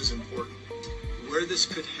why this is important. Where this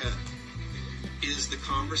could head is the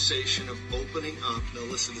conversation of opening up. Now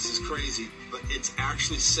listen, this is crazy, but it's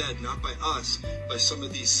actually said, not by us, by some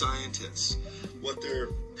of these scientists. What they're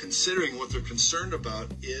considering, what they're concerned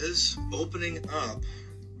about, is opening up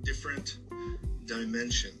different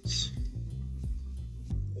dimensions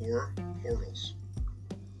or portals.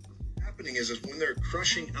 What's happening is when they're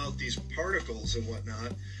crushing out these particles and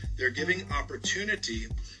whatnot, they're giving opportunity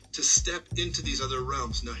to step into these other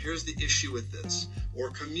realms. Now here's the issue with this, or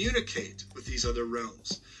communicate with these other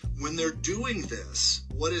realms. When they're doing this,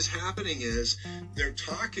 what is happening is they're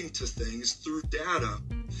talking to things through data,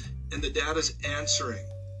 and the data's answering.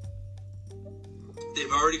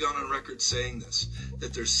 They've already gone on record saying this,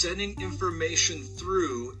 that they're sending information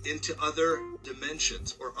through into other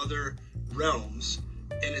dimensions or other realms,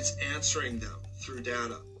 and it's answering them through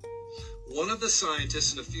data. One of the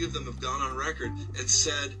scientists, and a few of them have gone on record and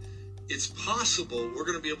said, it's possible we're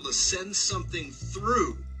going to be able to send something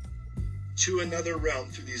through to another realm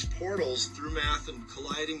through these portals, through math and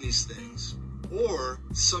colliding these things, or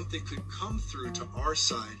something could come through to our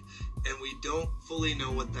side and we don't fully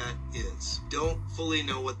know what that is. Don't fully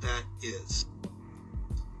know what that is.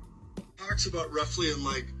 Talks about roughly in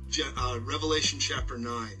like Revelation chapter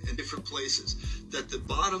 9 and different places that the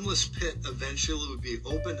bottomless pit eventually would be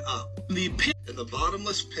opened up. The pit, in the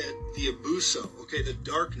bottomless pit, the abuso, okay, the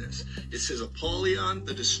darkness. It says Apollyon,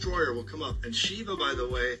 the destroyer, will come up. And Shiva, by the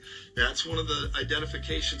way, that's one of the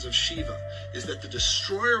identifications of Shiva, is that the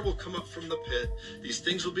destroyer will come up from the pit. These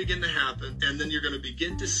things will begin to happen, and then you're going to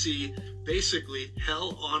begin to see basically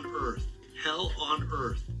hell on earth. Hell on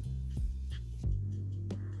earth.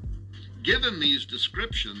 Given these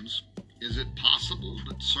descriptions, is it possible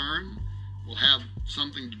that CERN will have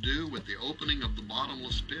something to do with the opening of the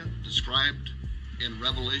bottomless pit described in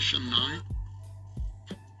Revelation 9?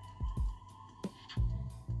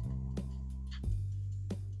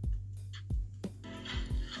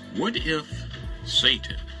 What if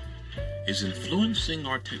Satan is influencing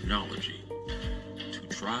our technology to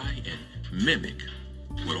try and mimic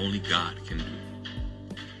what only God can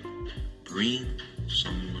do? Bring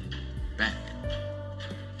someone back.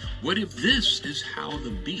 What if this is how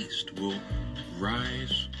the beast will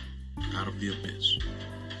rise out of the abyss?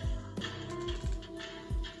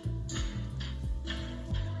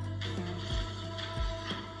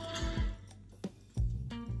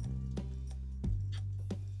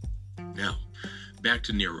 Now, back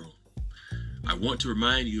to Nero. I want to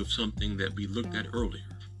remind you of something that we looked at earlier.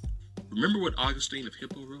 Remember what Augustine of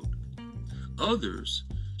Hippo wrote? Others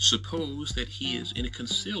suppose that he is in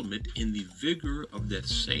concealment in the vigor of that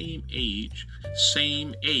same age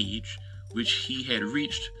which he had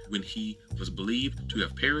reached when he was believed to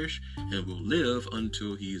have perished, and will live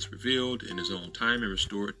until he is revealed in his own time and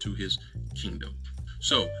restored to his kingdom.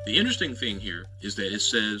 So the interesting thing here is that it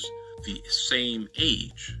says the same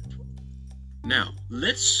age. Now,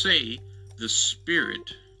 let's say the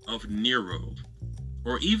spirit of Nero,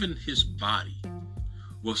 or even his body,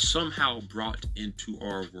 was somehow brought into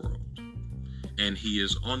our world, and he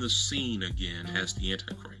is on the scene again as the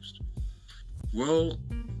Antichrist. Well,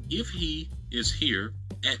 if he is here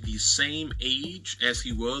at the same age as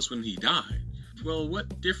he was when he died, well,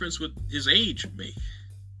 what difference would his age make?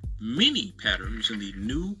 Many patterns in the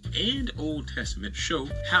New and Old Testament show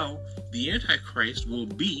how the Antichrist will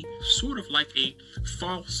be sort of like a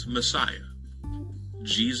false Messiah.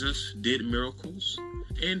 Jesus did miracles,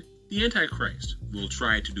 and the Antichrist will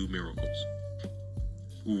try to do miracles.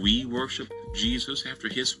 We worship Jesus after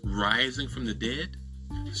his rising from the dead.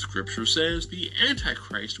 Scripture says the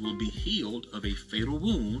Antichrist will be healed of a fatal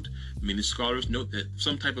wound. Many scholars note that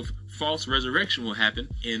some type of false resurrection will happen,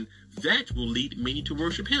 and that will lead many to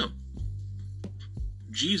worship him.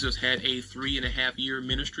 Jesus had a 3.5-year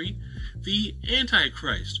ministry. The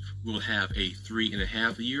Antichrist will have a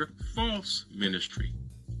 3.5-year false ministry.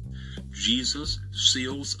 Jesus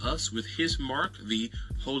seals us with his mark, the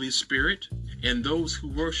Holy Spirit, and those who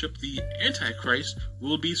worship the Antichrist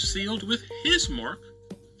will be sealed with his mark,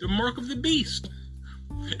 the mark of the beast.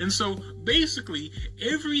 And so basically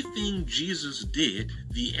everything Jesus did,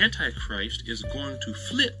 the Antichrist is going to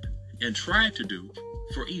flip and try to do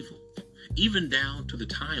for evil, even down to the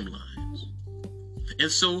timelines.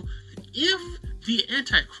 And so if the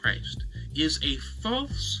Antichrist is a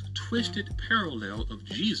false, twisted parallel of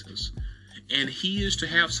Jesus, and he is to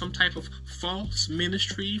have some type of false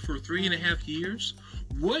ministry for 3.5 years,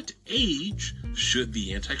 what age should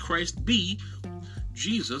the Antichrist be?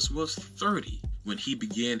 Jesus was 30 when he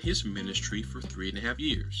began his ministry for 3.5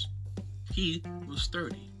 years. He was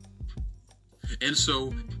 30. And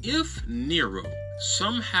so if Nero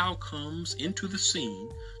somehow comes into the scene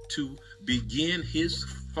to begin his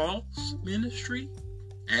false ministry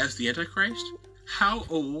as the Antichrist, how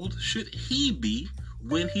old should he be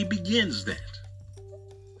when he begins that?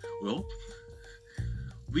 Well,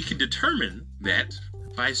 we can determine that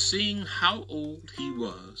by seeing how old he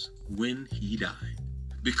was when he died.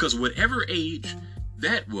 Because whatever age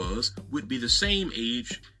that was would be the same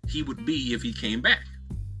age he would be if he came back.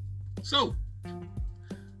 So,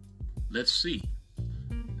 let's see.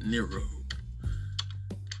 Nero.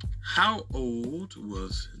 How old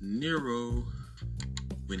was Nero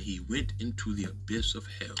when he went into the abyss of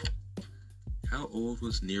hell? How old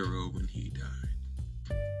was Nero when he died?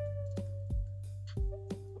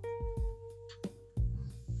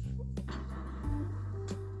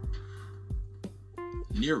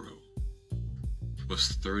 Nero was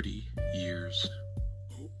 30 years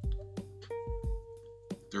old.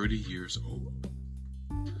 30 years old.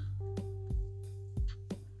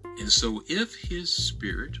 And so if his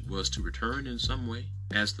spirit was to return in some way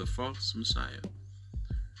as the false Messiah,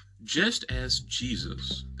 just as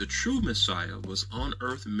Jesus, the true Messiah, was on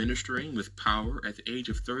earth ministering with power at the age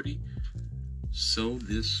of 30, so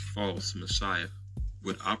this false Messiah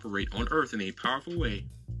would operate on earth in a powerful way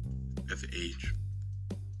at the age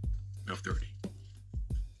of 30.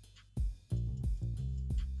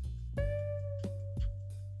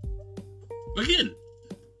 Again,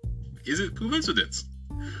 is it coincidence?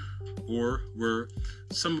 Or were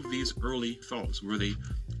some of these early thoughts, were they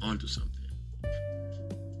onto something?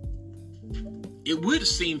 It would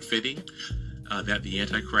seem fitting that the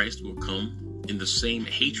Antichrist will come in the same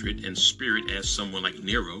hatred and spirit as someone like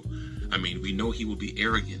Nero. I mean, we know he will be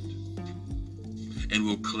arrogant and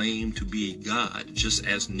will claim to be a god, just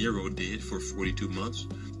as Nero did for 42 months.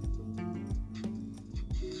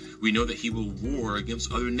 We know that he will war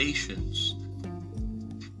against other nations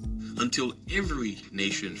until every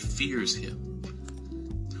nation fears him.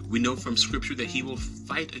 We know from Scripture that he will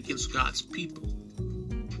fight against God's people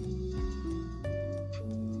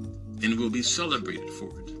and will be celebrated for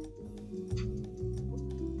it.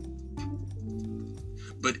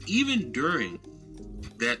 But even during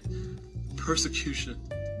that persecution,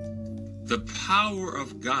 the power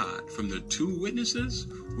of God from the two witnesses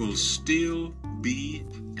will still be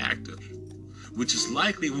active, which is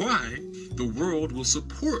likely why the world will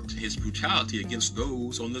support his brutality against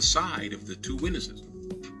those on the side of the two witnesses.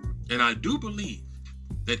 And I do believe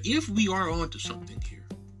that if we are onto something here,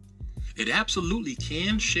 it absolutely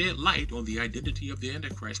can shed light on the identity of the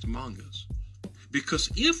Antichrist among us. Because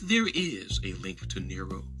if there is a link to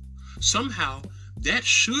Nero, somehow that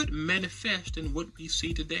should manifest in what we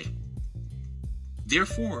see today.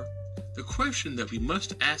 Therefore, the question that we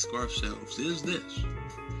must ask ourselves is this: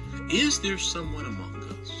 is there someone among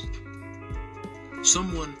us,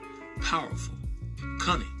 someone powerful,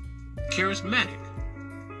 cunning, charismatic,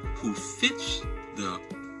 who fits the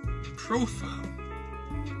profile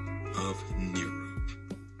of Nero?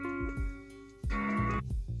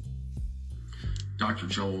 Dr.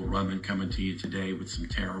 Joel Ruttman coming to you today with some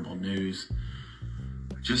terrible news.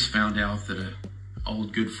 I just found out that an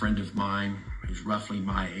old good friend of mine, who's roughly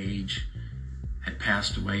my age, had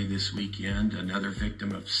passed away this weekend, another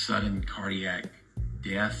victim of sudden cardiac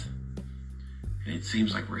death. And it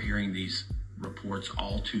seems like we're hearing these reports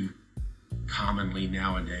all too commonly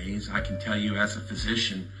nowadays. I can tell you as a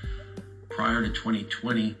physician, prior to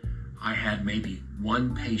 2020, I had maybe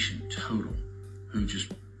one patient total who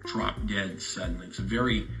just dropped dead suddenly. It's a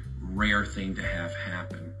very rare thing to have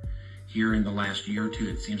happen. Here in the last year or two,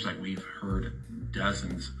 it seems like we've heard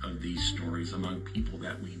dozens of these stories among people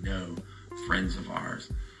that we know, friends of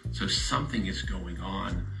ours. So something is going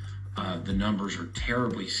on. The numbers are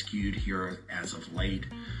terribly skewed here as of late.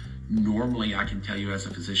 Normally, I can tell you as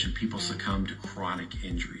a physician, people succumb to chronic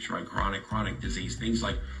injuries, right? Chronic disease, things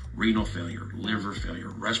like renal failure, liver failure,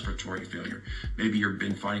 respiratory failure. Maybe you've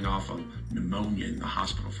been fighting off of pneumonia in the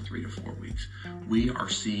hospital for 3 to 4 weeks. We are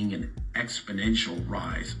seeing an exponential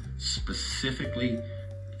rise, specifically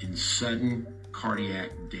in sudden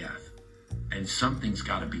cardiac death. And something's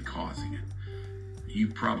got to be causing it. You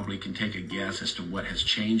probably can take a guess as to what has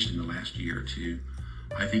changed in the last year or two.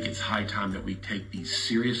 I think it's high time that we take these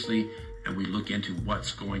seriously and we look into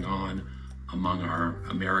what's going on among our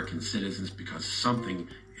American citizens, because something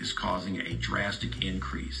is causing a drastic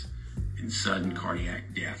increase in sudden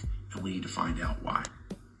cardiac death, and we need to find out why.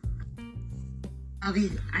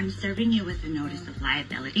 I'm serving you with a notice of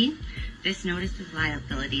liability. This notice of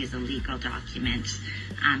liability is a legal document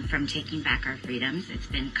from Taking Back Our Freedoms. It's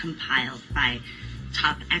been compiled by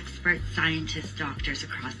top experts, scientists, doctors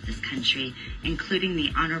across this country, including the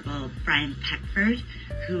Honorable Brian Peckford,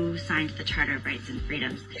 who signed the Charter of Rights and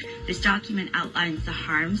Freedoms. This document outlines the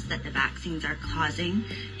harms that the vaccines are causing,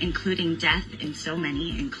 including death in so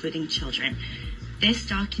many, including children. This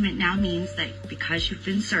document now means that because you've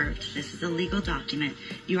been served, this is a legal document,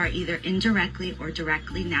 you are either indirectly or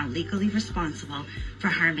directly now legally responsible for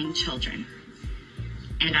harming children.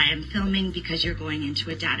 And I am filming because you're going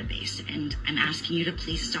into a database, and I'm asking you to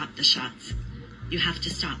please stop the shots. You have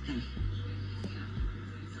to stop them.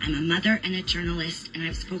 I'm a mother and a journalist, and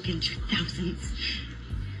I've spoken to thousands.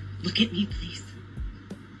 Look at me, please.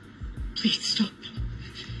 Please stop them.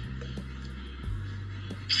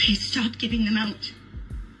 Please stop giving them out.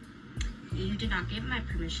 You did not give my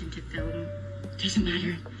permission to film. It doesn't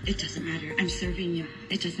matter. It doesn't matter. I'm serving you.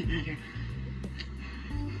 It doesn't matter.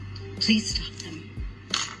 Please stop them.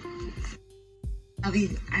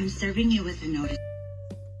 I'm serving you with a notice.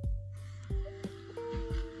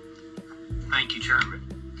 Thank you, Chairman.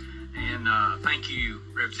 And thank you,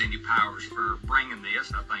 Representative Powers for bringing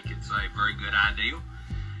this. I think it's a very good idea.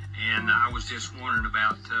 And I was just wondering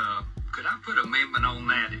about, could I put an amendment on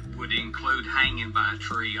that? It would include hanging by a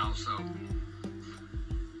tree also.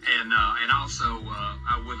 And also,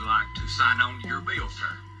 I would like to sign on to your bill,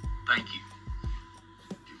 sir. Thank you.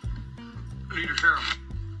 Leader Sherman.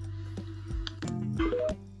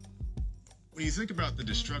 When you think about the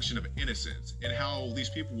destruction of innocence and how these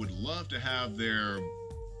people would love to have their,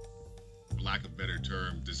 for lack of a better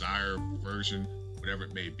term, desire version, whatever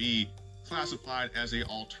it may be, classified as a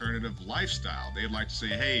alternative lifestyle. They'd like to say,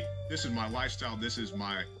 hey, this is my lifestyle, this is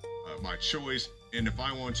my choice, and if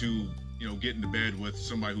I want to, get into bed with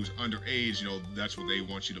somebody who's underage, that's what they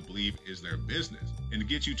want you to believe is their business. And to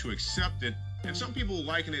get you to accept it, and some people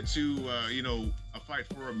liken it to, a fight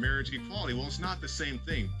for marriage equality. Well, it's not the same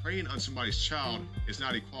thing. Preying on somebody's child is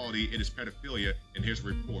not equality, it is pedophilia, and here's a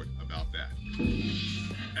report about that.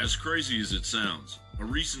 As crazy as it sounds, a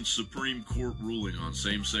recent Supreme Court ruling on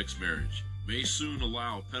same-sex marriage may soon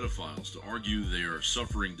allow pedophiles to argue they are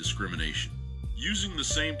suffering discrimination. Using the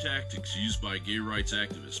same tactics used by gay rights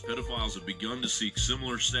activists, pedophiles have begun to seek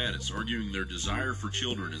similar status, arguing their desire for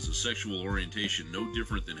children is a sexual orientation no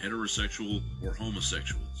different than heterosexual or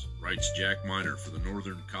homosexuals, writes Jack Miner for the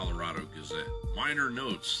Northern Colorado Gazette. Miner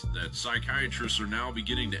notes that psychiatrists are now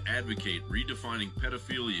beginning to advocate redefining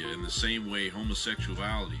pedophilia in the same way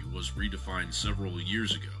homosexuality was redefined several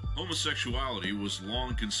years ago. Homosexuality was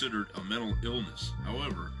long considered a mental illness.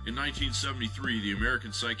 However, in 1973, the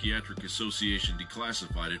American Psychiatric Association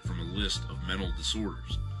declassified it from a list of mental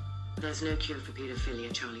disorders. There's no cure for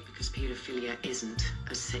paedophilia, Charlie, because paedophilia isn't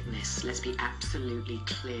a sickness. Let's be absolutely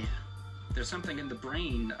clear. There's something in the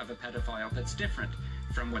brain of a pedophile that's different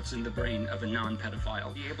from what's in the brain of a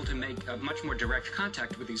non-pedophile. Be able to make a much more direct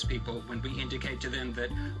contact with these people when we indicate to them that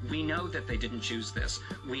we know that they didn't choose this.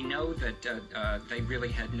 We know that they really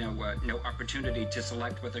had no opportunity to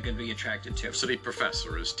select what they're going to be attracted to. City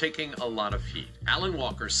professor is taking a lot of heat. Alan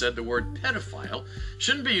Walker said the word pedophile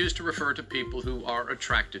shouldn't be used to refer to people who are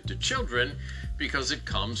attracted to children because it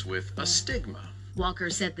comes with a stigma. Walker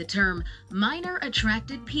said the term minor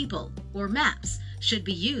attracted people, or MAPS, should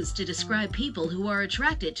be used to describe people who are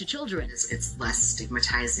attracted to children. It's less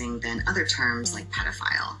stigmatizing than other terms like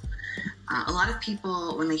pedophile. A lot of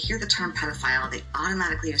people, when they hear the term pedophile, they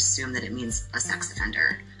automatically assume that it means a sex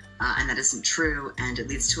offender. And that isn't true, and it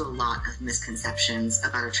leads to a lot of misconceptions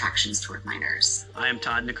about attractions toward minors. I am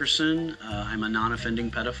Todd Nickerson. I'm a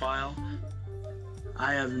non-offending pedophile.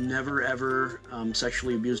 I have never, ever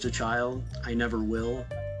sexually abused a child. I never will.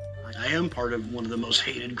 I am part of one of the most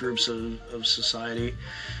hated groups of society.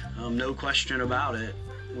 No question about it.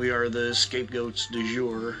 We are the scapegoats du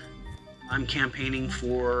jour. I'm campaigning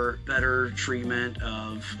for better treatment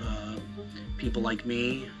of people like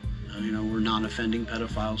me. We're non-offending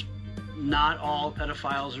pedophiles. Not all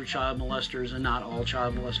pedophiles are child molesters, and not all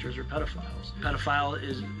child molesters are pedophiles. Pedophile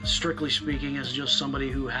is, strictly speaking, is just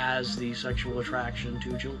somebody who has the sexual attraction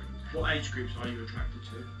to children. What age groups are you attracted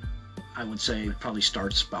to? I would say it probably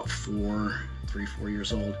starts about 4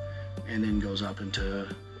 years old, and then goes up into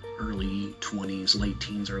early 20s, late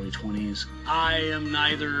teens, early 20s. I am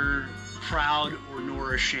neither proud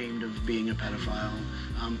nor ashamed of being a pedophile.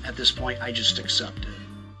 At this point, I just accept it.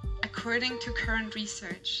 According to current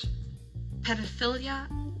research, pedophilia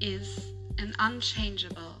is an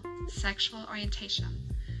unchangeable sexual orientation,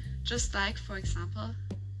 just like, for example,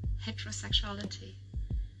 heterosexuality.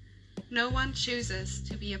 No one chooses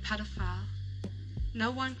to be a pedophile. No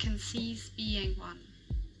one can cease being one.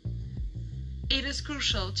 It is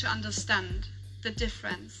crucial to understand the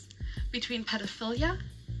difference between pedophilia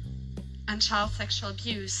and child sexual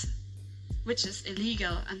abuse, which is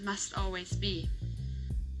illegal and must always be.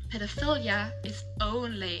 Pedophilia is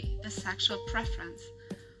only the sexual preference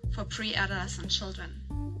for pre-adolescent children.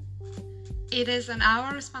 It is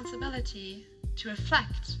our responsibility to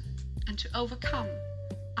reflect and to overcome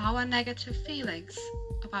our negative feelings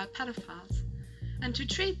about pedophiles and to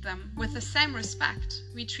treat them with the same respect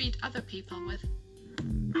we treat other people with.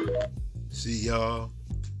 See, y'all?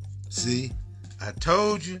 See? I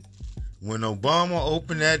told you, when Obama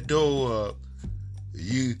opened that door up,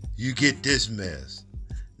 you get this mess.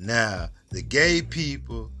 Now, the gay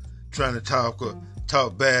people trying to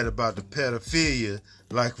talk bad about the pedophilia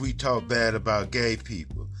like we talk bad about gay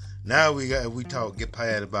people. Now we talk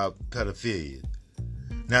bad about pedophilia.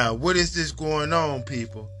 Now, what is this going on,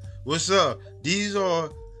 people? What's up? These are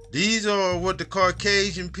what the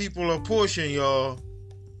Caucasian people are pushing, y'all.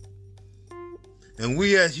 And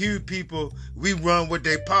we as huge people, we run with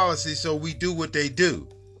their policy, so we do what they do.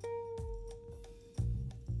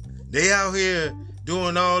 They out here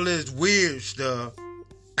doing all this weird stuff,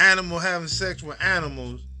 animal having sex with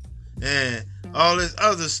animals and all this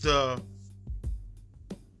other stuff.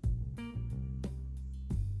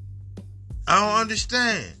 I don't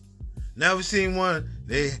understand. Never seen one.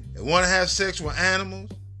 They want to have sex with animals.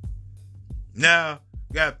 Now,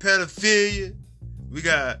 got pedophilia. We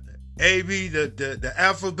got AB, the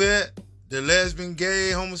alphabet, the lesbian,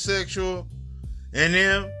 gay, homosexual, and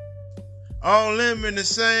them. All them in the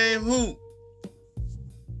same hoop.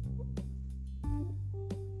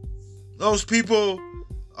 Those people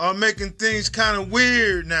are making things kind of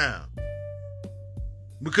weird now.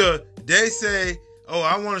 Because they say, oh,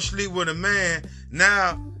 I want to sleep with a man.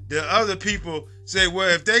 Now, the other people say, well,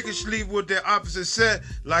 if they can sleep with their opposite sex,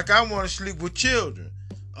 like I want to sleep with children.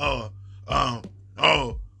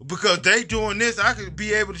 Because they doing this, I could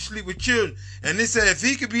be able to sleep with children. And they say, if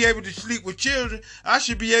he could be able to sleep with children, I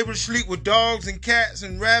should be able to sleep with dogs and cats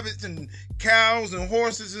and rabbits and cows and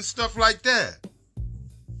horses and stuff like that.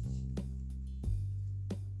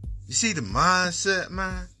 You see the mindset,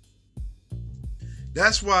 man?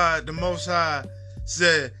 That's why the Most High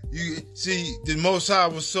said, you see, the Most High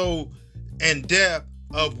was so in depth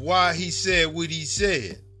of why he said what he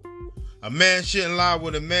said. A man shouldn't lie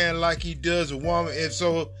with a man like he does a woman. If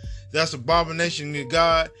so, that's abomination to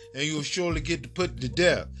God, and you'll surely get put to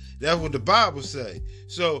death. That's what the Bible say.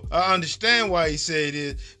 So I understand why he said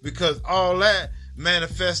this, because all that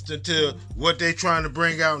manifests into what they're trying to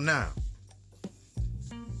bring out now.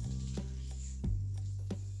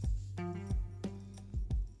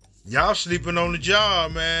 Y'all sleeping on the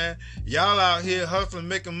job, man. Y'all out here hustling,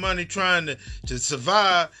 making money, trying to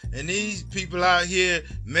survive. And these people out here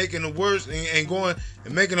making it worse and going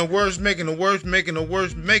and making it worse, making it worse, making it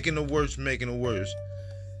worse, making it worse, making it worse.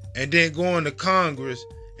 And then going to Congress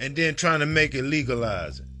and then trying to make it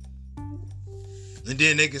legalize it. And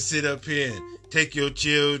then they can sit up here and take your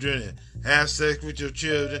children and have sex with your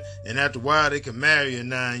children. And after a while, they can marry a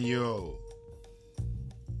 9-year-old,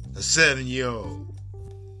 a 7-year-old.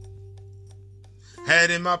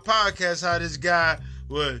 Had in my podcast how this guy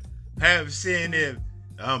would have seen if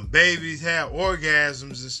babies have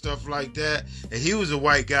orgasms and stuff like that, and he was a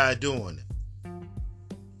white guy doing it.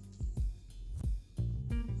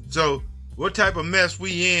 So, what type of mess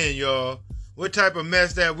we in, y'all? What type of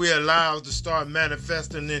mess that we allow to start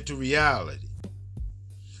manifesting into reality?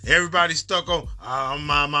 Everybody's stuck on, I'm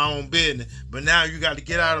mind my own business, but now you got to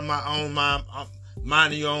get out of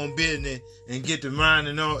minding your own business and get to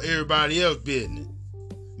minding on everybody else's business.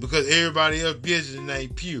 Because everybody else's business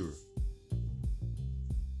ain't pure.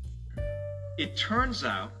 It turns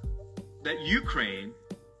out that Ukraine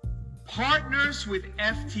partners with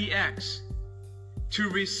FTX to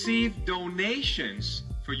receive donations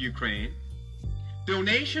for Ukraine.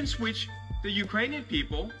 Donations which the Ukrainian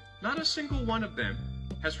people, not a single one of them,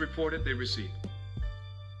 has reported they received.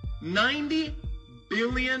 $90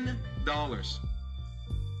 billion.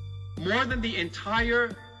 More than the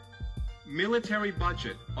entire military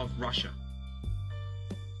budget of Russia.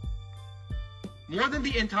 More than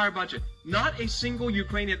the entire budget. Not a single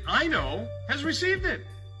Ukrainian I know has received it.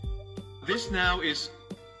 This now is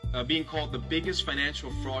being called the biggest financial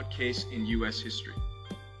fraud case in U.S. history.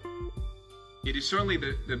 It is certainly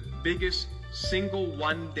the biggest single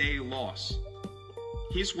one-day loss.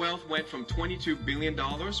 His wealth went from $22 billion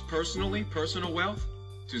personal wealth,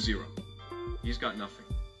 to zero. He's got nothing.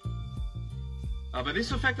 But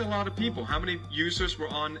this affected a lot of people. How many users were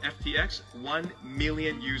on FTX? 1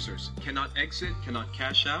 million users. Cannot exit, cannot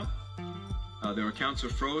cash out. Their accounts are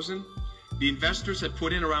frozen. The investors had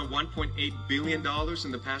put in around $1.8 billion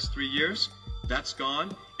in the past 3 years. That's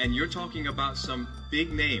gone. And you're talking about some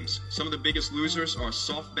big names. Some of the biggest losers are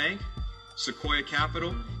SoftBank, Sequoia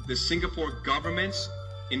Capital, the Singapore government's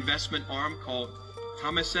investment arm called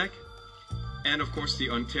Temasek, and of course the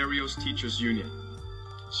Ontario's Teachers Union.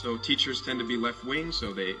 So teachers tend to be left-wing,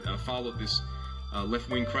 so they followed this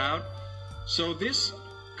left-wing crowd. So this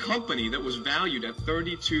company that was valued at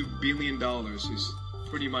 $32 billion is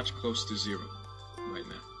pretty much close to zero right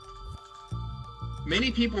now. Many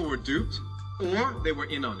people were duped, or they were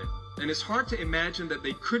in on it. And it's hard to imagine that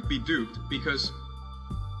they could be duped because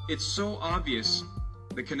it's so obvious,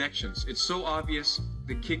 the connections. It's so obvious,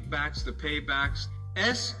 the kickbacks, the paybacks.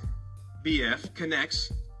 SBF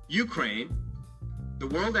connects Ukraine, the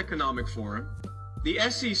World Economic Forum, the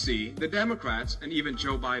SEC, the Democrats, and even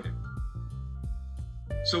Joe Biden.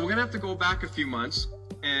 So we're going to have to go back a few months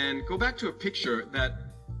and go back to a picture that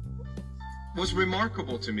was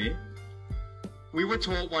remarkable to me. We were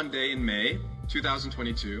told one day in May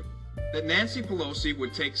 2022 that Nancy Pelosi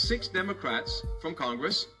would take 6 Democrats from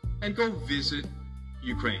Congress and go visit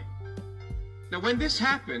Ukraine. Now when this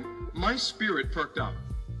happened, my spirit perked up.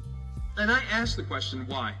 And I asked the question,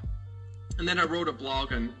 why? And then I wrote a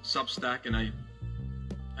blog on Substack, and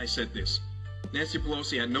I said this. Nancy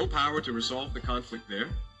Pelosi had no power to resolve the conflict there.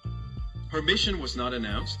 Her mission was not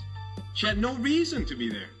announced. She had no reason to be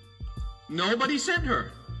there. Nobody sent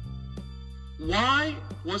her. Why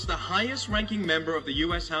was the highest-ranking member of the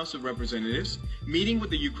U.S. House of Representatives meeting with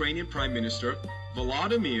the Ukrainian Prime Minister,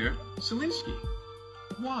 Volodymyr Zelensky?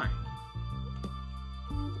 Why?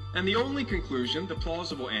 And the only conclusion, the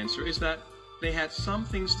plausible answer, is that they had some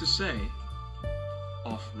things to say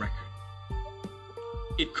off record.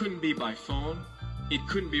 It couldn't be by phone. It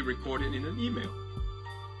couldn't be recorded in an email.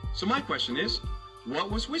 So my question is,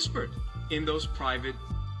 what was whispered in those private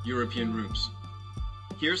European rooms?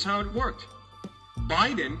 Here's how it worked.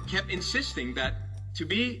 Biden kept insisting that to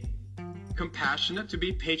be compassionate, to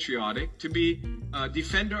be patriotic, to be a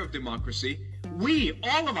defender of democracy, we,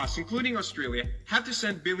 all of us, including Australia, have to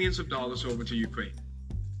send billions of dollars over to Ukraine,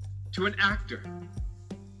 to an actor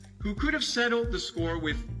who could have settled the score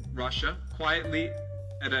with Russia quietly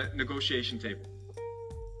at a negotiation table.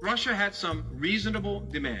 Russia had some reasonable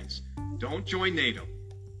demands. Don't join NATO.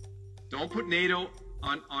 Don't put NATO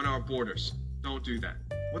on our borders. Don't do that.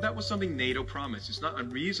 Well, that was something NATO promised. It's not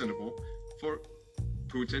unreasonable for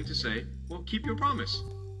Putin to say, well, keep your promise.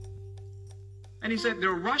 And he said there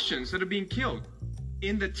are Russians that are being killed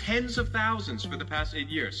in the tens of thousands for the past 8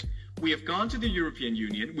 years. We have gone to the European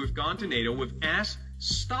Union. We've gone to NATO. We've asked,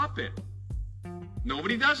 stop it.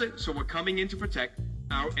 Nobody does it, so we're coming in to protect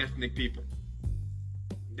our ethnic people.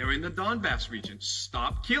 They're in the Donbass region.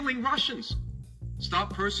 Stop killing Russians.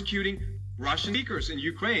 Stop persecuting Russian speakers in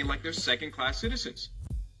Ukraine like they're second-class citizens.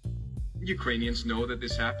 Ukrainians know that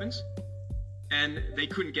this happens, and they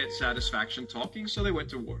couldn't get satisfaction talking, so they went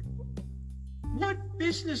to war. What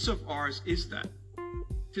business of ours is that,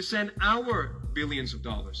 to send our billions of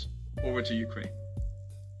dollars over to Ukraine?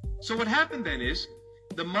 So what happened then is,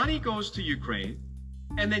 the money goes to Ukraine,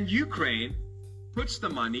 and then Ukraine puts the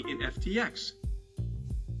money in FTX.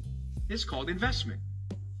 It's called investment.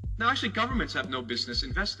 Now, actually, governments have no business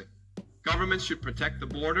investing. Governments should protect the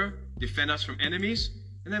border, defend us from enemies,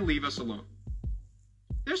 and then leave us alone.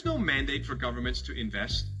 There's no mandate for governments to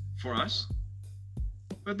invest for us,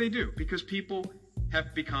 but they do, because people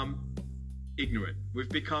have become ignorant. We've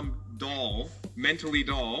become dull, mentally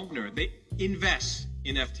dull. They invest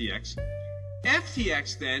in FTX.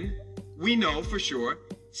 FTX then, we know for sure,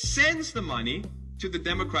 sends the money to the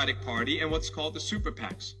Democratic Party and what's called the super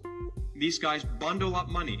PACs. These guys bundle up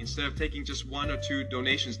money. Instead of taking just 1 or 2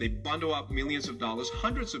 donations, they bundle up millions of dollars,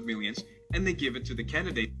 hundreds of millions, and they give it to the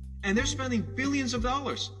candidate. And they're spending billions of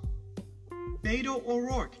dollars. Beto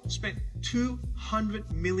O'Rourke spent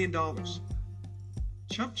 $200 million.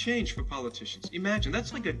 Chump change for politicians. Imagine,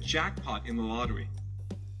 that's like a jackpot in the lottery.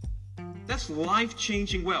 That's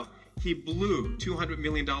life-changing wealth. He blew $200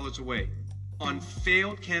 million away on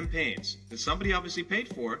failed campaigns that somebody obviously paid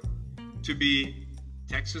for to be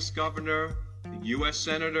Texas governor, U.S.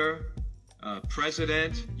 senator,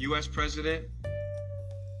 president, U.S. president.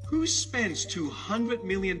 Who spends $200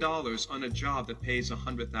 million on a job that pays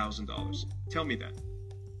 $100,000? Tell me that.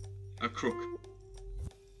 A crook.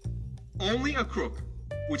 Only a crook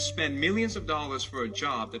would spend millions of dollars for a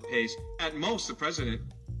job that pays, at most, the president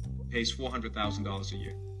pays $400,000 a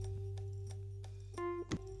year.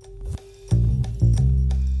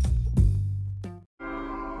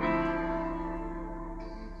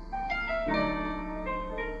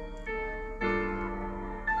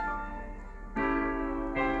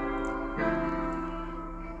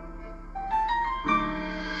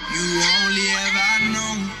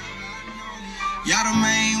 Y'all the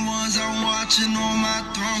main ones I'm watching on my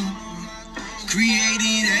throne.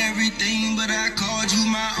 Created everything, but I called you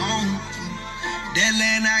my own. That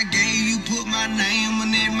land I gave you, put my name on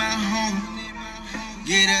it, my home.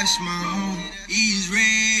 Yeah, that's my home.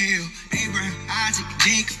 Israel, Abraham, Isaac,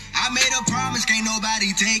 Jacob. I made a promise, can't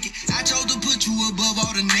nobody take it. I chose to put you above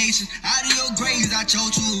all the nations. Out of your graves, I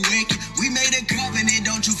chose to awaken. We made a covenant,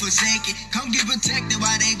 don't you forsake it. Come get protected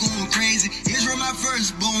while they going crazy. Israel, my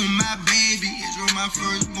firstborn, my baby. Israel, my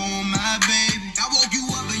firstborn, my baby. I woke you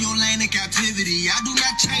up in your land of captivity. I do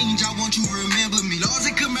not change, I want you to remember me. Laws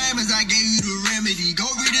and commandments, I gave you the remedy. Go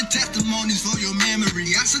read the testimonies for your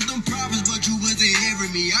memory. I sent them prophets, but you wasn't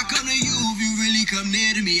hearing me. I come to you if you really come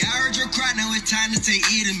near to me. I heard your cry, now it's time to take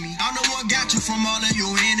it to me. I know what got you from all of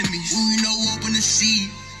your enemies. Who you know open the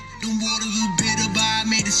sea. Them waters was bitter, but I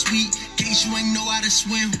made it sweet. In case you ain't know how to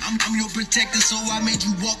swim, I'm your protector, so I made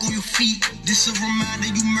you walk on your feet. This a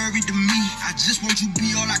reminder you married to me. I just want you to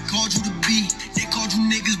be all I called you to be. They called you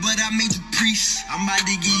niggas, but I made you priests. I'm about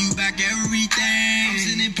to give you back everything. I'm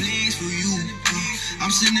sending plagues for you. I'm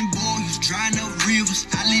sending boys, drying up rivers,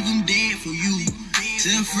 I leave them dead for you.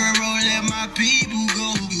 Tell Pharaoh, let my people go.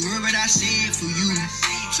 You heard what I said for you.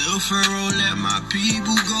 Tell Pharaoh, let my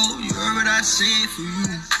people go. You heard what I said for you.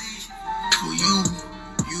 For you,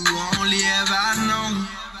 you only ever known.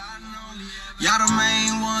 Y'all the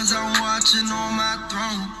main ones I'm watching on my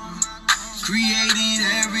throne. Created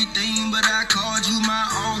everything, but I called you my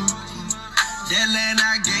own. That land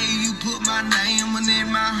I gave you, put my name in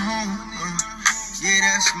my home. Yeah,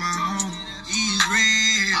 that's my home.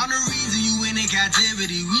 Israel. I'm the reason you in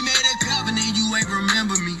captivity. We made a covenant, you ain't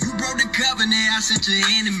remember me. You broke the covenant, I sent your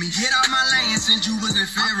enemy. Get out my land since you wasn't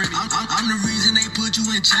fearing me. I'm the reason they put you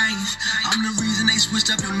in chains. I'm the reason they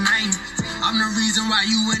switched up your name. I'm the reason why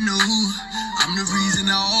you in the hood. I'm the reason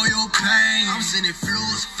of all your pain. I'm sending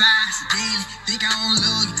flows fast, daily. Think I don't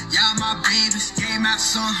love you. Y'all my babies. Gave my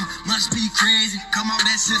son, must be crazy. Come out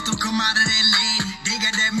that system, come out of that lady. They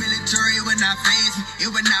got that military, it would not phase me. It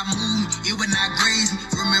would not move me, it would not graze me.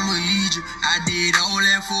 Remember Egypt, I did all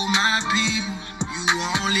that for my people. You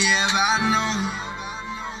only ever known.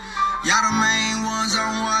 Y'all the main ones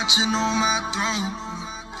I'm watching on my throne.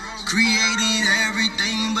 Created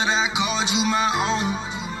everything, but I called you my own.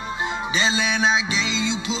 That land I gave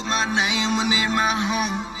you, put my name in my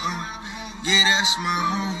home. Yeah, that's my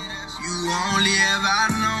home. You only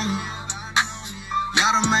ever known.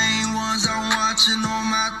 Y'all the main ones I'm watching on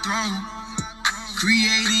my throne.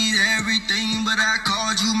 Created everything, but I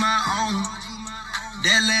called you my own.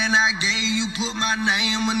 That land I gave you, put my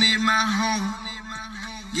name in my home.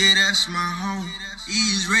 Yeah, that's my home.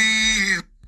 Israel.